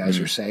 like you guys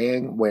are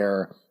saying,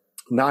 where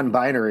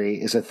non-binary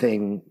is a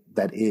thing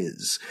that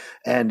is,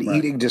 and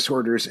eating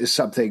disorders is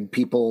something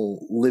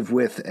people live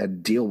with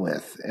and deal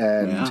with.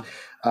 And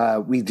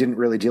we didn't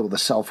really deal with the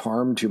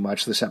self-harm too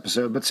much this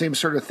episode, but same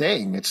sort of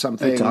thing. It's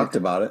something I talked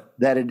about it,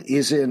 that it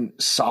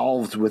isn't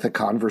solved with a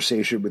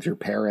conversation with your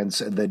parents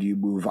and then you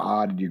move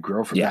on and you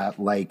grow from that,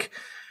 like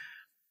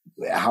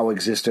how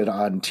existed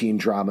on teen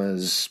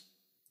dramas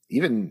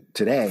even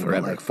today,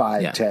 forever. Like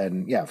 5,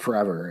 10,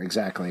 forever.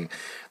 Exactly.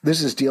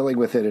 This is dealing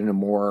with it in a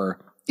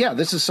more,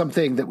 this is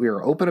something that we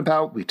are open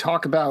about. We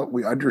talk about,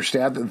 we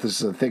understand that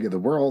this is a thing of the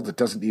world. It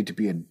doesn't need to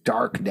be a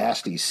dark,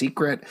 nasty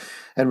secret.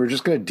 And we're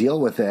just going to deal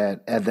with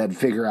it and then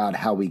figure out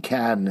how we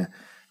can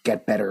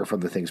get better from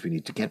the things we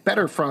need to get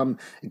better from,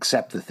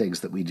 accept the things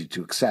that we need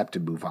to accept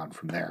and move on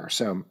from there.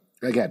 So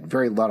again,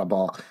 very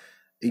laudable.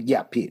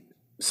 Yeah, Pete.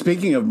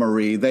 Speaking of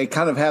Marie, they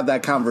kind of have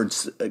that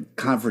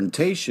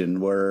confrontation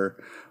where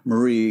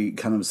Marie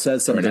kind of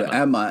says something to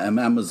Emma, and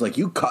Emma's like,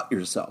 you cut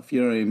yourself.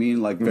 You know what I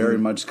mean? Like very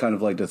much kind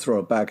of like to throw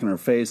it back in her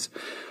face.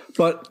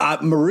 But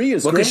Marie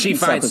is great.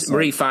 Because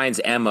Marie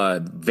finds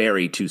Emma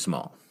very too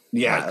small.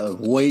 Yeah, like,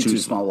 way too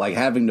small. Like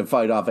having to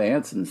fight off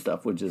ants and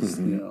stuff, which is,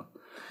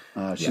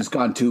 she's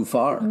gone too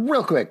far.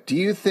 Real quick, do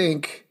you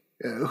think,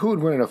 who would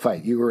win in a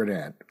fight? You or an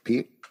ant,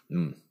 Pete?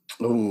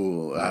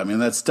 Ooh, I mean,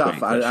 that's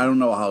tough. I don't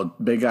know how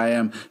big I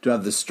am. Do I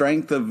have the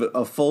strength of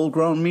a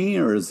full-grown me,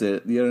 or is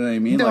it, you know what I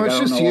mean? No, like, it's I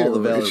don't just know you. all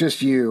the It's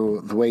just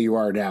you, the way you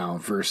are now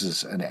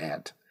versus an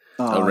ant.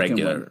 A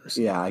regular.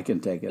 I can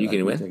take it. You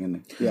can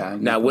win? Yeah.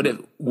 Now, would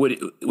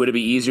it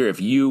be easier if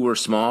you were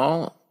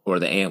small or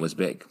the ant was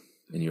big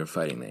and you were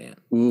fighting the ant?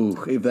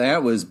 Ooh, if the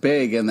ant was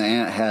big and the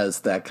ant has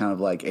that kind of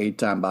like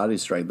 8-time body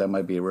strength, that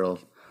might be a real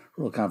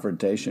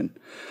confrontation.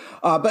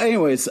 But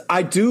anyways,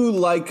 I do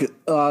like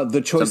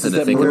the choices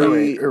that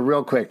Marie...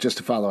 Real quick, just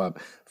to follow up.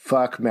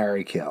 Fuck,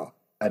 marry, kill.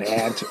 An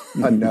ant,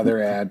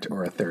 another ant,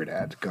 or a third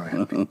ant. Go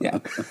ahead, Pete. Yeah.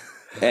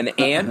 An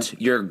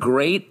ant, your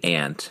great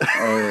aunt,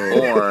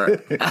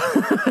 or...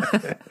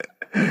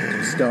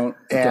 Just don't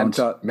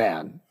talk.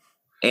 Man.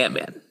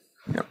 Ant-Man.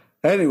 Yep.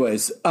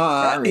 Anyways,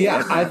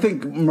 I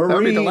think Marie... That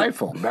would be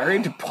delightful.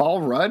 Married to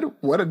Paul Rudd?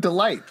 What a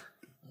delight.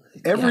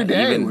 Every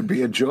day would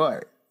be a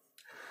joy.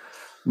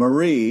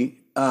 Marie...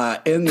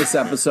 in this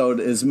episode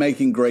is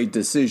making great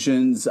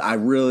decisions. I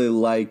really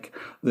like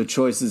the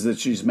choices that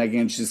she's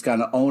making. She's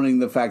kind of owning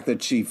the fact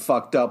that she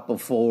fucked up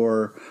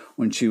before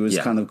when she was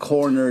kind of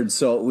cornered.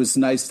 So it was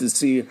nice to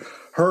see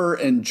her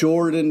and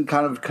Jordan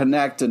kind of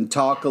connect and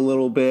talk a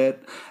little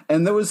bit.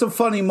 And there was a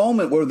funny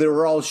moment where they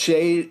were all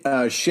sharing,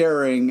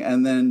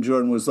 and then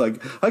Jordan was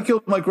like, I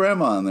killed my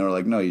grandma. And they were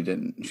like, no, you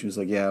didn't. She was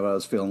like, yeah, but I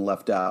was feeling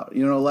left out.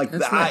 You know, like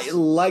nice. I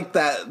like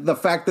that, the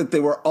fact that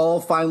they were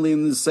all finally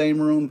in the same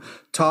room,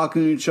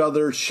 talking to each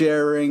other,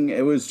 sharing.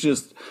 It was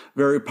just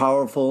very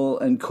powerful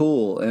and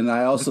cool. And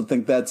I also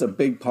think that's a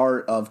big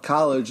part of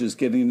college, is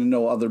getting to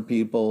know other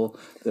people,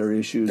 their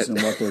issues,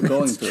 and what they're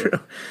going through. True.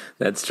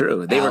 That's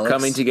true. They were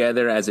coming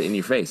together as in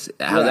your face.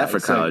 How's that for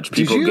college?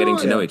 People getting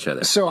to know each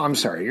other. So I'm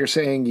sorry, you're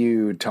saying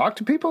you talk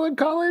to people in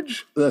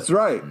college? That's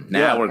right.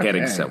 Now we're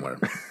getting somewhere.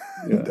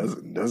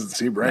 It doesn't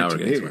seem right to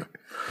me.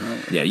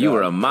 Yeah, you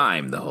were a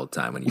mime the whole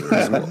time when you were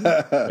in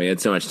school. We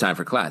had so much time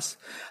for class.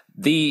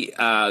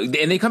 And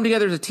they come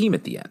together as a team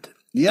at the end.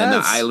 Yes.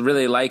 And I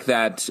really like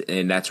that,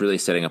 and that's really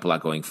setting up a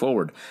lot going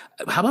forward.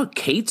 How about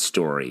Kate's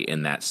story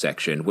in that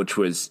section, which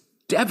was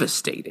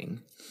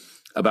devastating,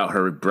 about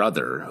her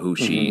brother who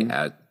she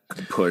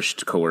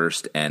pushed,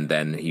 coerced, and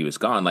then he was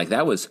gone. Like,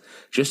 that was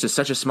just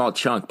such a small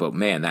chunk, but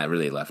man, that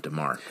really left a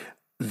mark.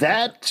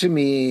 That, to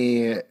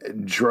me,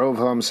 drove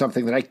home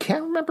something that I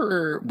can't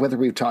remember whether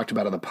we've talked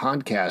about on the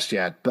podcast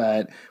yet,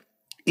 but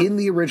in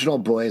the original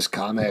Boys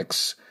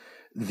comics,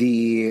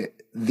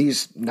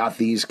 not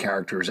these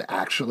characters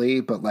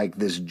actually, but like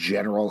this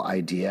general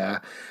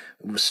idea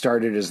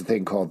started as a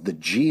thing called the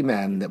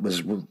G-Men that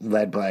was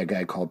led by a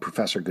guy called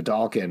Professor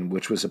Godolkin,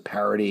 which was a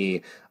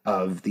parody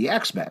of the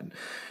X-Men.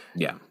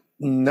 Yeah.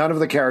 None of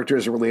the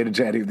characters are related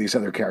to any of these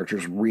other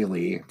characters,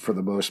 really, for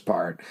the most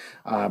part.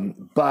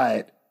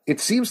 But it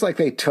seems like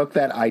they took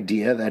that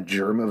idea, that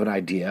germ of an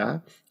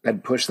idea,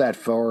 and pushed that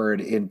forward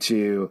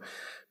into,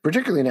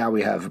 particularly now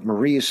we have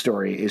Marie's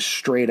story is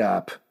straight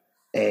up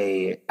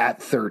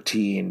at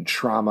 13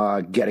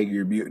 trauma, getting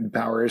your mutant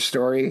powers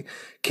story.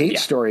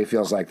 Kate's story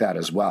feels like that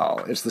as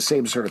well. It's the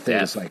same sort of thing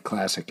as like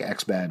classic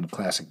X-Men,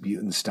 classic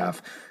mutant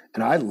stuff.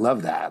 And I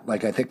love that.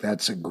 Like, I think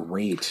that's a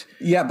great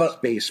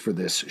space for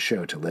this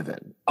show to live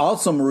in.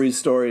 Also, Marie's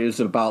story is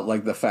about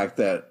like the fact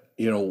that,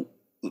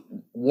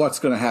 what's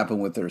going to happen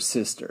with her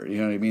sister. You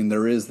know what I mean?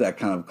 There is that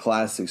kind of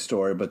classic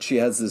story, but she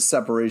has this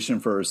separation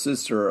for her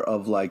sister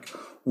of like,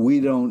 we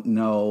don't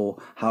know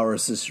how her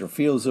sister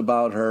feels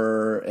about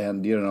her.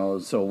 And,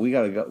 so we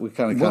got to go. We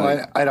kind of.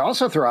 Well, I'd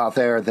also throw out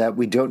there that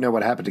we don't know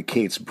what happened to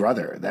Kate's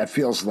brother. That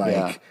feels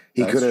like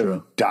he could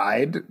have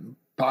died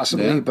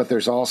possibly, but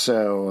there's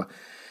also,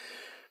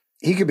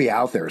 he could be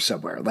out there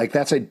somewhere. Like,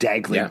 that's a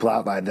dangling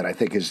plot line that I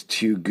think is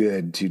too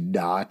good to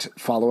not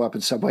follow up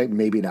in some way.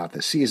 Maybe not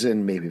this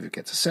season. Maybe if it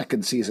gets a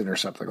second season or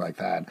something like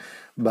that.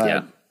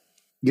 But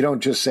you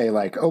don't just say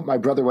like, oh, my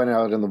brother went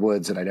out in the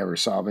woods and I never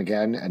saw him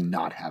again, and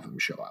not have him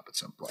show up at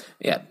some point.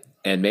 Yeah.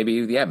 And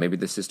maybe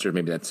the sister,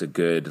 maybe that's a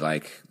good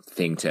like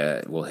thing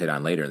we'll hit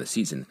on later in the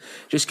season.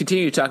 Just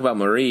continue to talk about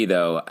Marie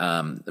though.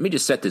 Let me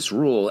just set this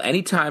rule.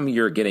 Anytime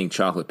you're getting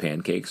chocolate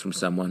pancakes from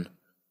someone,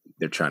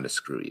 they're trying to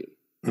screw you.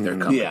 They're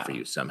coming for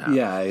you somehow.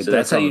 Yeah, so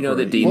that's how you know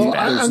that Dean's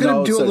bad. I'm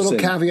going to do a little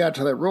caveat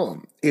to that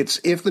rule. It's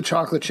if the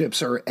chocolate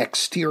chips are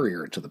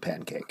exterior to the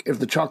pancake. If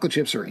the chocolate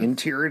chips are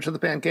interior to the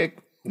pancake,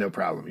 no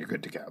problem. You're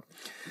good to go.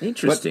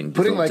 Interesting. But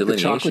putting like the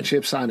chocolate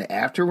chips on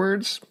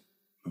afterwards,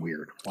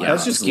 weird. Wow.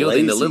 That's just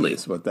gilding the lily.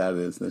 That's what that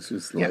is. That's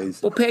just lazy.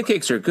 Well,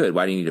 pancakes are good.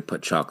 Why do you need to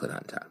put chocolate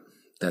on top?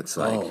 That's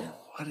like...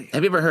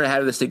 Have you ever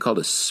had this thing called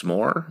a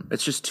s'more?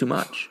 It's just too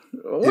much.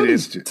 What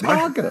is too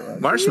talking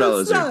about?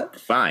 Marshmallows are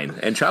fine,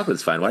 and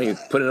chocolate's fine. Why don't you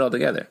put it all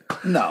together?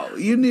 No,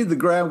 you need the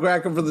graham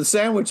cracker for the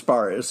sandwich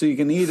part so you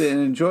can eat it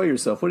and enjoy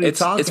yourself. What are you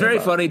talking about? It's very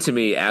funny to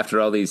me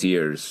after all these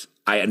years.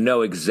 I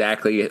know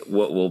exactly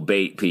what will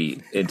bait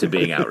Pete into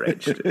being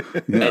outraged.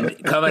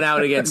 And coming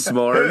out against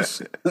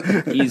s'mores,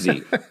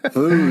 easy.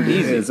 Food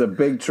is a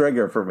big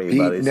trigger for me, Pete,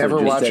 buddy.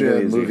 Never watch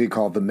a movie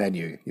called The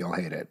Menu. You'll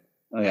hate it.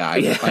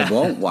 I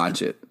won't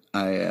watch it.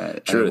 I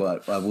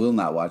will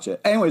not watch it.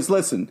 Anyways,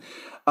 listen.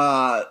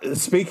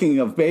 Speaking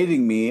of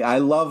baiting me, I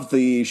love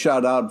the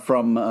shout out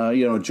from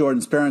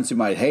Jordan's parents. You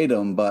might hate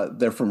them, but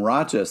they're from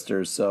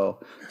Rochester.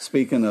 So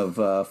speaking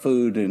of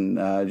food,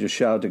 and just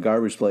shout out to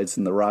Garbage Plates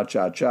and the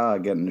Ra-Cha-Cha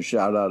getting a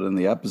shout out in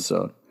the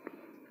episode.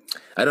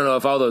 I don't know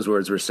if all those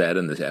words were said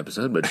in this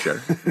episode, but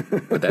sure.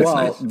 But that's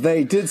nice.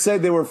 They did say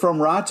they were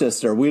from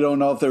Rochester. We don't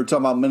know if they were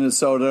talking about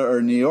Minnesota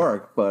or New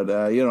York, but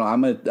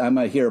I'm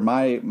a here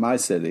my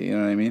city. You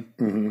know what I mean?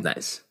 Mm-hmm.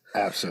 Nice,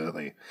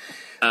 absolutely.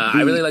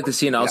 I really like the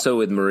scene also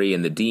with Marie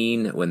and the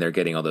Dean when they're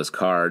getting all those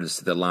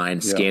cards. The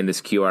line, scan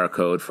this QR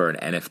code for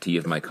an NFT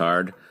of my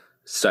card.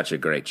 Such a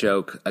great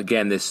joke.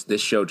 Again, this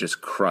show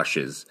just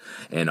crushes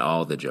in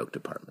all the joke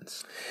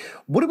departments.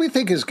 What do we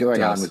think is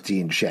going on with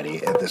Dean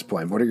Shetty at this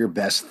point? What are your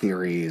best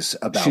theories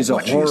about she's a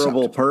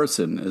horrible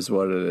person is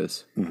what it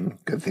is. Mm-hmm.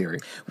 Good theory.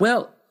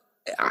 Well,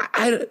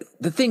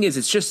 the thing is,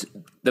 it's just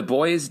the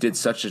boys did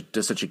such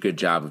a good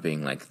job of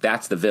being like,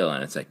 that's the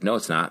villain. It's like, no,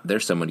 it's not.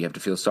 There's someone you have to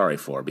feel sorry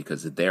for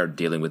because they're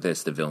dealing with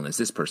this. The villain is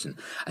this person.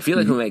 I feel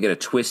like we might get a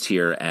twist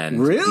here, and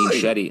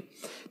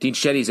Dean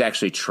Shetty's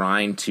actually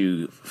trying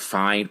to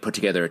put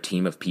together a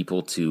team of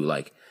people to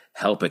like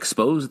help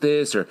expose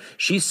this, or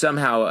she's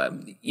somehow,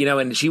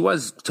 and she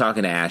was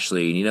talking to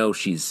Ashley, and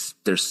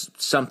there's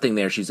something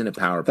there. She's in a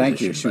power position.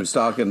 Thank you. She was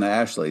talking to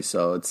Ashley,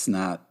 so it's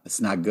not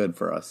good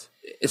for us.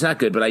 It's not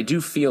good, but I do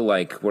feel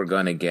like we're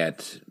going to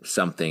get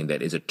something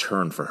that is a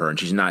turn for her, and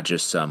she's not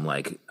just some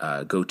like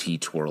goatee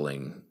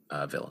twirling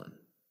villain.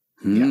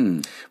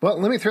 Yeah. Well,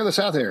 let me throw this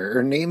out there.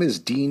 Her name is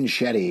Dean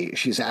Shetty.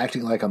 She's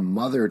acting like a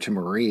mother to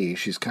Marie.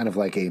 She's kind of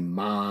like a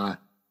Ma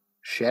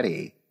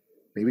Shetty.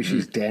 Maybe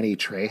she's Danny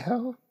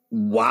Trejo?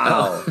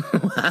 Wow.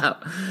 Wow.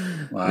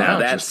 Now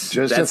that's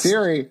a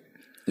theory.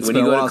 When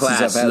you go to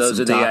class, those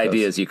are the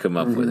ideas you come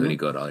up with when you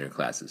go to all your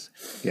classes.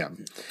 Yeah.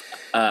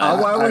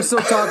 While we're still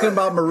talking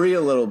about Marie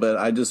a little bit,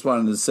 I just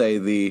wanted to say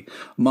the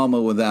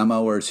moment with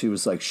Emma where she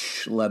was like,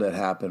 shh, let it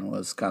happen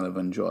was kind of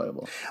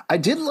enjoyable. I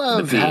did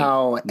love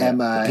how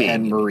Emma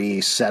and Marie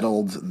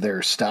settled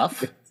their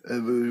stuff.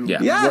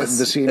 Yes,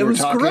 the scene we're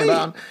talking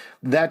about.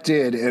 That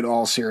did, in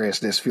all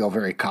seriousness, feel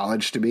very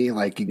college to me.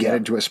 Like you get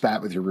into a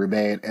spat with your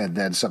roommate and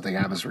then something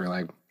happens where you're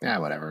like,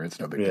 whatever, it's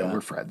no big deal.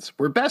 We're friends.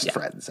 We're best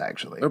friends,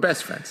 actually. We're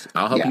best friends.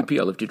 I'll help you pee.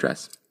 I'll lift your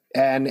dress.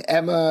 And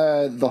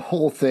Emma, the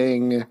whole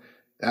thing,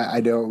 I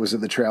know it was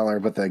in the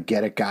trailer, but the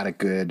get it, got it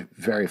good,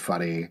 very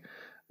funny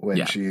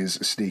when she's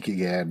sneaking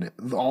in.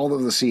 All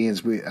of the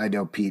scenes, I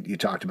know, Pete, you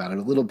talked about it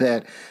a little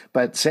bit,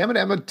 but Sam and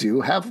Emma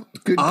do have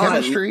good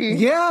chemistry.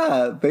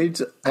 Yeah.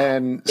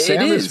 And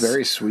Sam is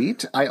very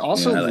sweet. I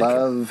also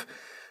love,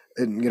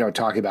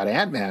 talking about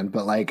Ant-Man,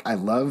 but like I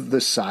love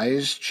the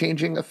size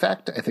changing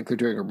effect. I think they're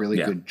doing a really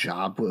good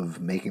job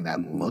of making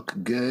that look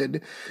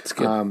good. It's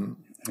good.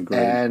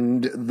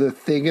 And the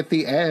thing at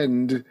the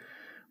end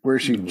where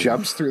she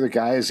jumps through the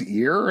guy's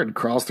ear and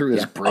crawls through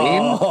his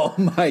brain. Oh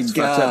my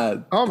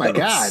God. Oh my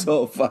God.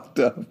 So fucked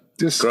up.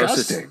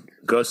 Disgusting.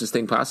 Grossest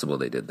thing possible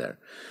they did there.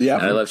 Yeah.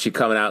 And I love she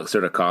coming out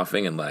sort of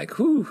coughing and like,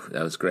 whew,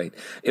 that was great.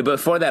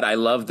 Before that, I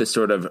love the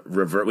sort of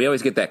revert. We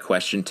always get that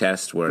question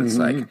test where it's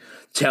like,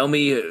 tell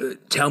me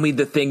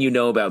the thing you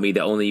know about me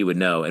that only you would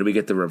know. And we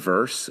get the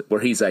reverse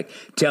where he's like,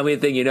 tell me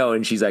the thing you know.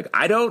 And she's like,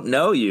 I don't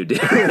know you, dude.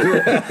 I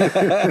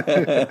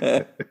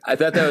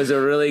thought that was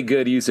a really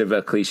good use of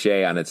a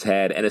cliche on its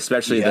head. And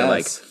especially the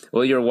like,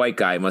 well, you're a white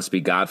guy. It must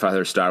be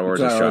Godfather, Star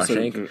Wars, or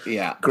Shawshank.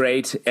 Yeah.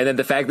 Great. And then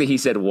the fact that he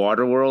said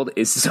Waterworld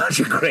is such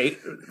a great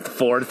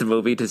fourth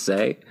movie to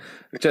say.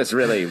 Just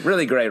really,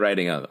 really great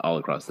writing all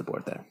across the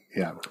board there.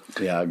 Yeah.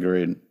 Yeah,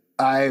 agreed.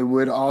 I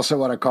would also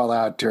want to call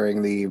out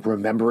during the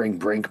Remembering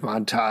Brink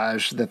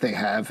montage that they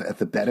have at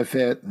the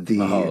benefit,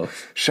 the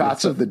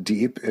shots of the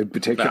Deep in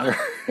particular,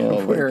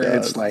 where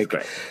it's like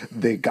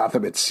they got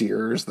them at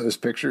Sears, those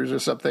pictures or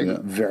something. Yeah.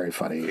 Very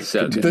funny.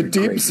 So the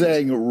Deep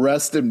saying,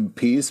 rest in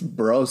peace,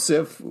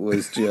 Brosif,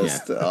 was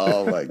just,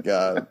 oh my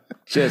God.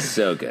 Just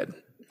so good.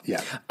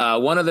 Yeah.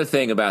 One other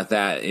thing about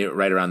that,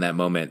 right around that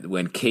moment,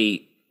 when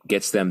Kate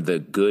gets them the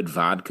good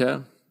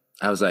vodka,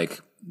 I was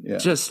like,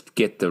 just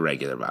get the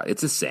regular vodka.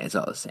 It's the same. It's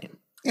all the same.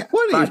 Yeah.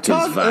 What are you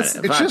talking about?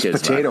 It's just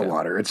potato vodka.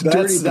 Water. It's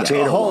dirty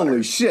potato water.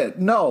 Holy shit.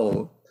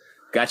 No.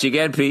 Got you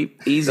again, Pete.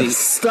 Easy.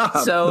 Stop.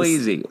 So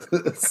easy.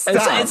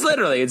 Stop. It's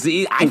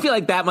literally, I feel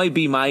like that might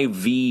be my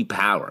V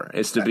power,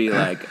 is to be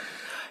like,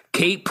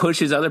 Kate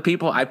pushes other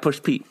people. I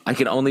push Pete. I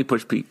can only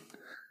push Pete.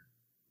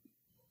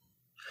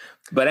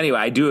 But anyway,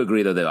 I do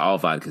agree, though, that all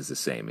vodka is the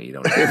same. You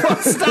don't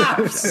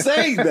stop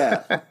saying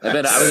that.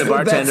 I was a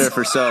bartender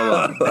for so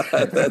long.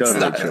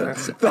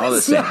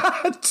 That's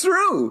not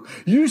true.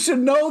 You should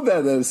know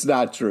that it's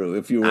not true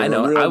if you were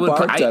a real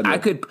bartender. I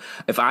could,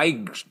 if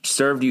I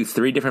served you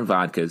 3 different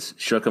vodkas,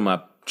 shook them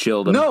up,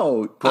 chilled them,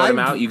 poured them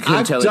out, you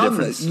couldn't tell the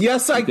difference. This.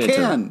 Yes, I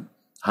can.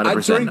 100% I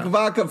drink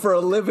vodka for a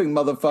living,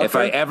 motherfucker. If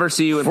I ever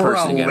see you in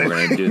person again, we're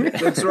going to do that.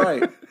 That's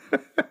right.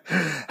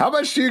 How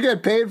much do you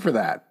get paid for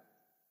that?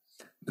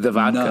 The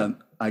vodka.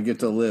 None. I get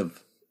to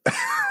live.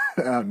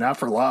 Not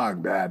for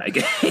long, man.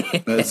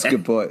 That's a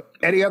good point.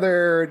 Any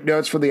other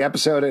notes from the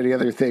episode? Any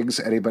other things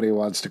anybody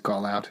wants to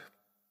call out?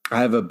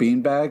 I have a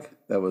beanbag.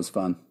 That was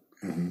fun.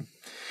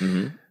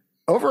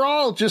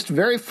 Overall, just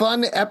very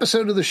fun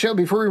episode of the show.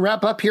 Before we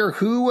wrap up here,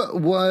 who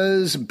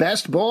was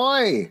best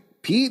boy?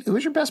 Pete, who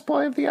was your best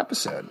boy of the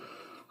episode?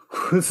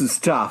 This is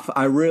tough.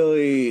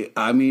 Marie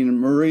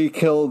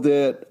killed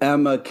it.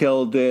 Emma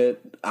killed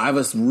it. I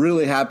was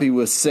really happy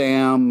with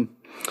Sam.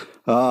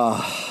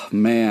 Oh,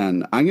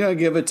 man. I'm going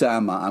to give it to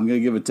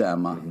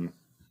Emma.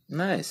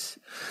 Nice.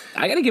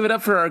 I got to give it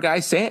up for our guy,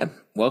 Sam.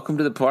 Welcome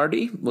to the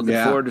party.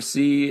 Looking forward to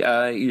see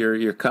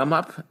your come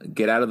up.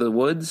 Get out of the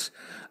woods.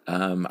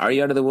 Are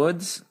you out of the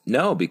woods?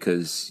 No,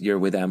 because you're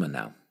with Emma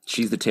now.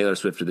 She's the Taylor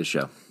Swift of the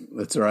show.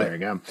 That's right. There you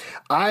go.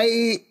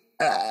 I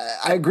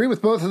agree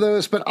with both of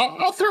those, but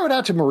I'll throw it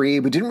out to Marie.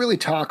 We didn't really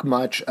talk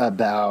much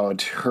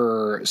about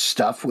her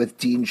stuff with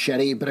Dean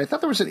Shetty, but I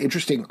thought there was an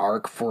interesting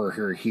arc for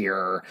her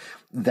here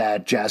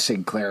that Jazz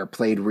Sinclair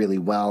played really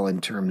well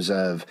in terms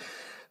of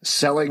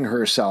selling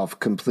herself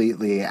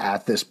completely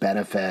at this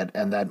benefit,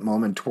 and that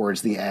moment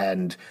towards the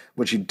end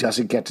when she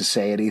doesn't get to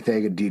say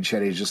anything, and Dean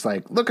Shetty's just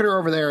like, look at her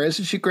over there.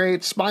 Isn't she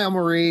great? Smile,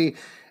 Marie.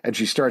 And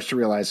she starts to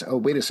realize, oh,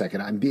 wait a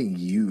second, I'm being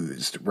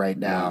used right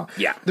now.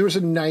 Yeah. There was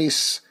a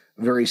nice,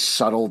 very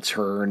subtle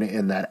turn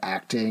in that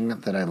acting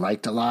that I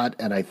liked a lot.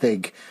 And I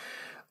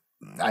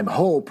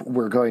hope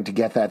we're going to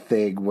get that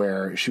thing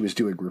where she was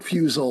doing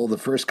Refusal the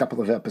first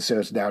couple of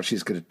episodes. Now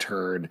she's going to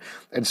turn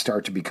and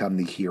start to become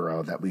the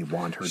hero that we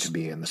want her to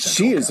be in the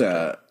central She is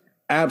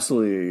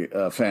absolutely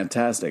a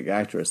fantastic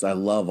actress. I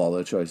love all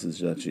the choices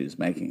that she's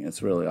making.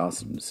 It's really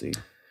awesome to see.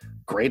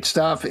 Great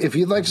stuff. If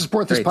you'd like to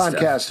support this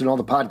podcast and all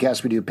the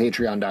podcasts we do,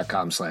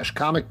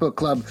 patreon.com/Comic Book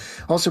Club.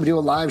 Also, we do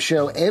a live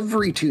show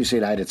every Tuesday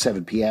night at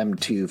 7 p.m.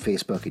 to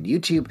Facebook and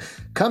YouTube.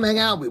 Come hang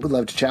out. We would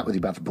love to chat with you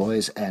about The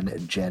Boys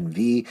and Gen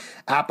V.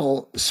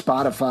 Apple,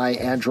 Spotify,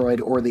 Android,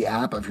 or the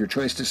app of your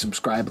choice to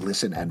subscribe,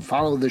 listen, and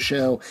follow the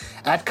show.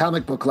 At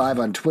Comic Book Live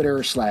on Twitter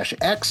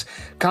 /X.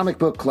 Comic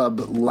Book Club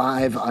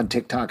Live on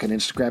TikTok and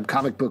Instagram.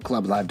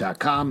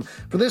 comicbookclublive.com.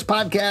 For this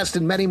podcast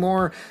and many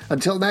more,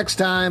 until next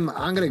time,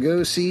 I'm going to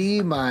go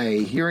see my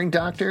hearing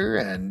doctor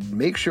and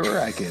make sure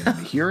I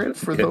can hear it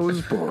for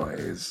those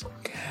boys.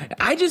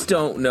 I just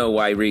don't know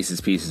why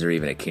Reese's Pieces are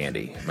even a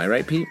candy. Am I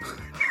right, Pete?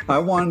 I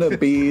want to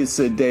be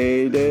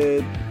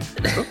sedated.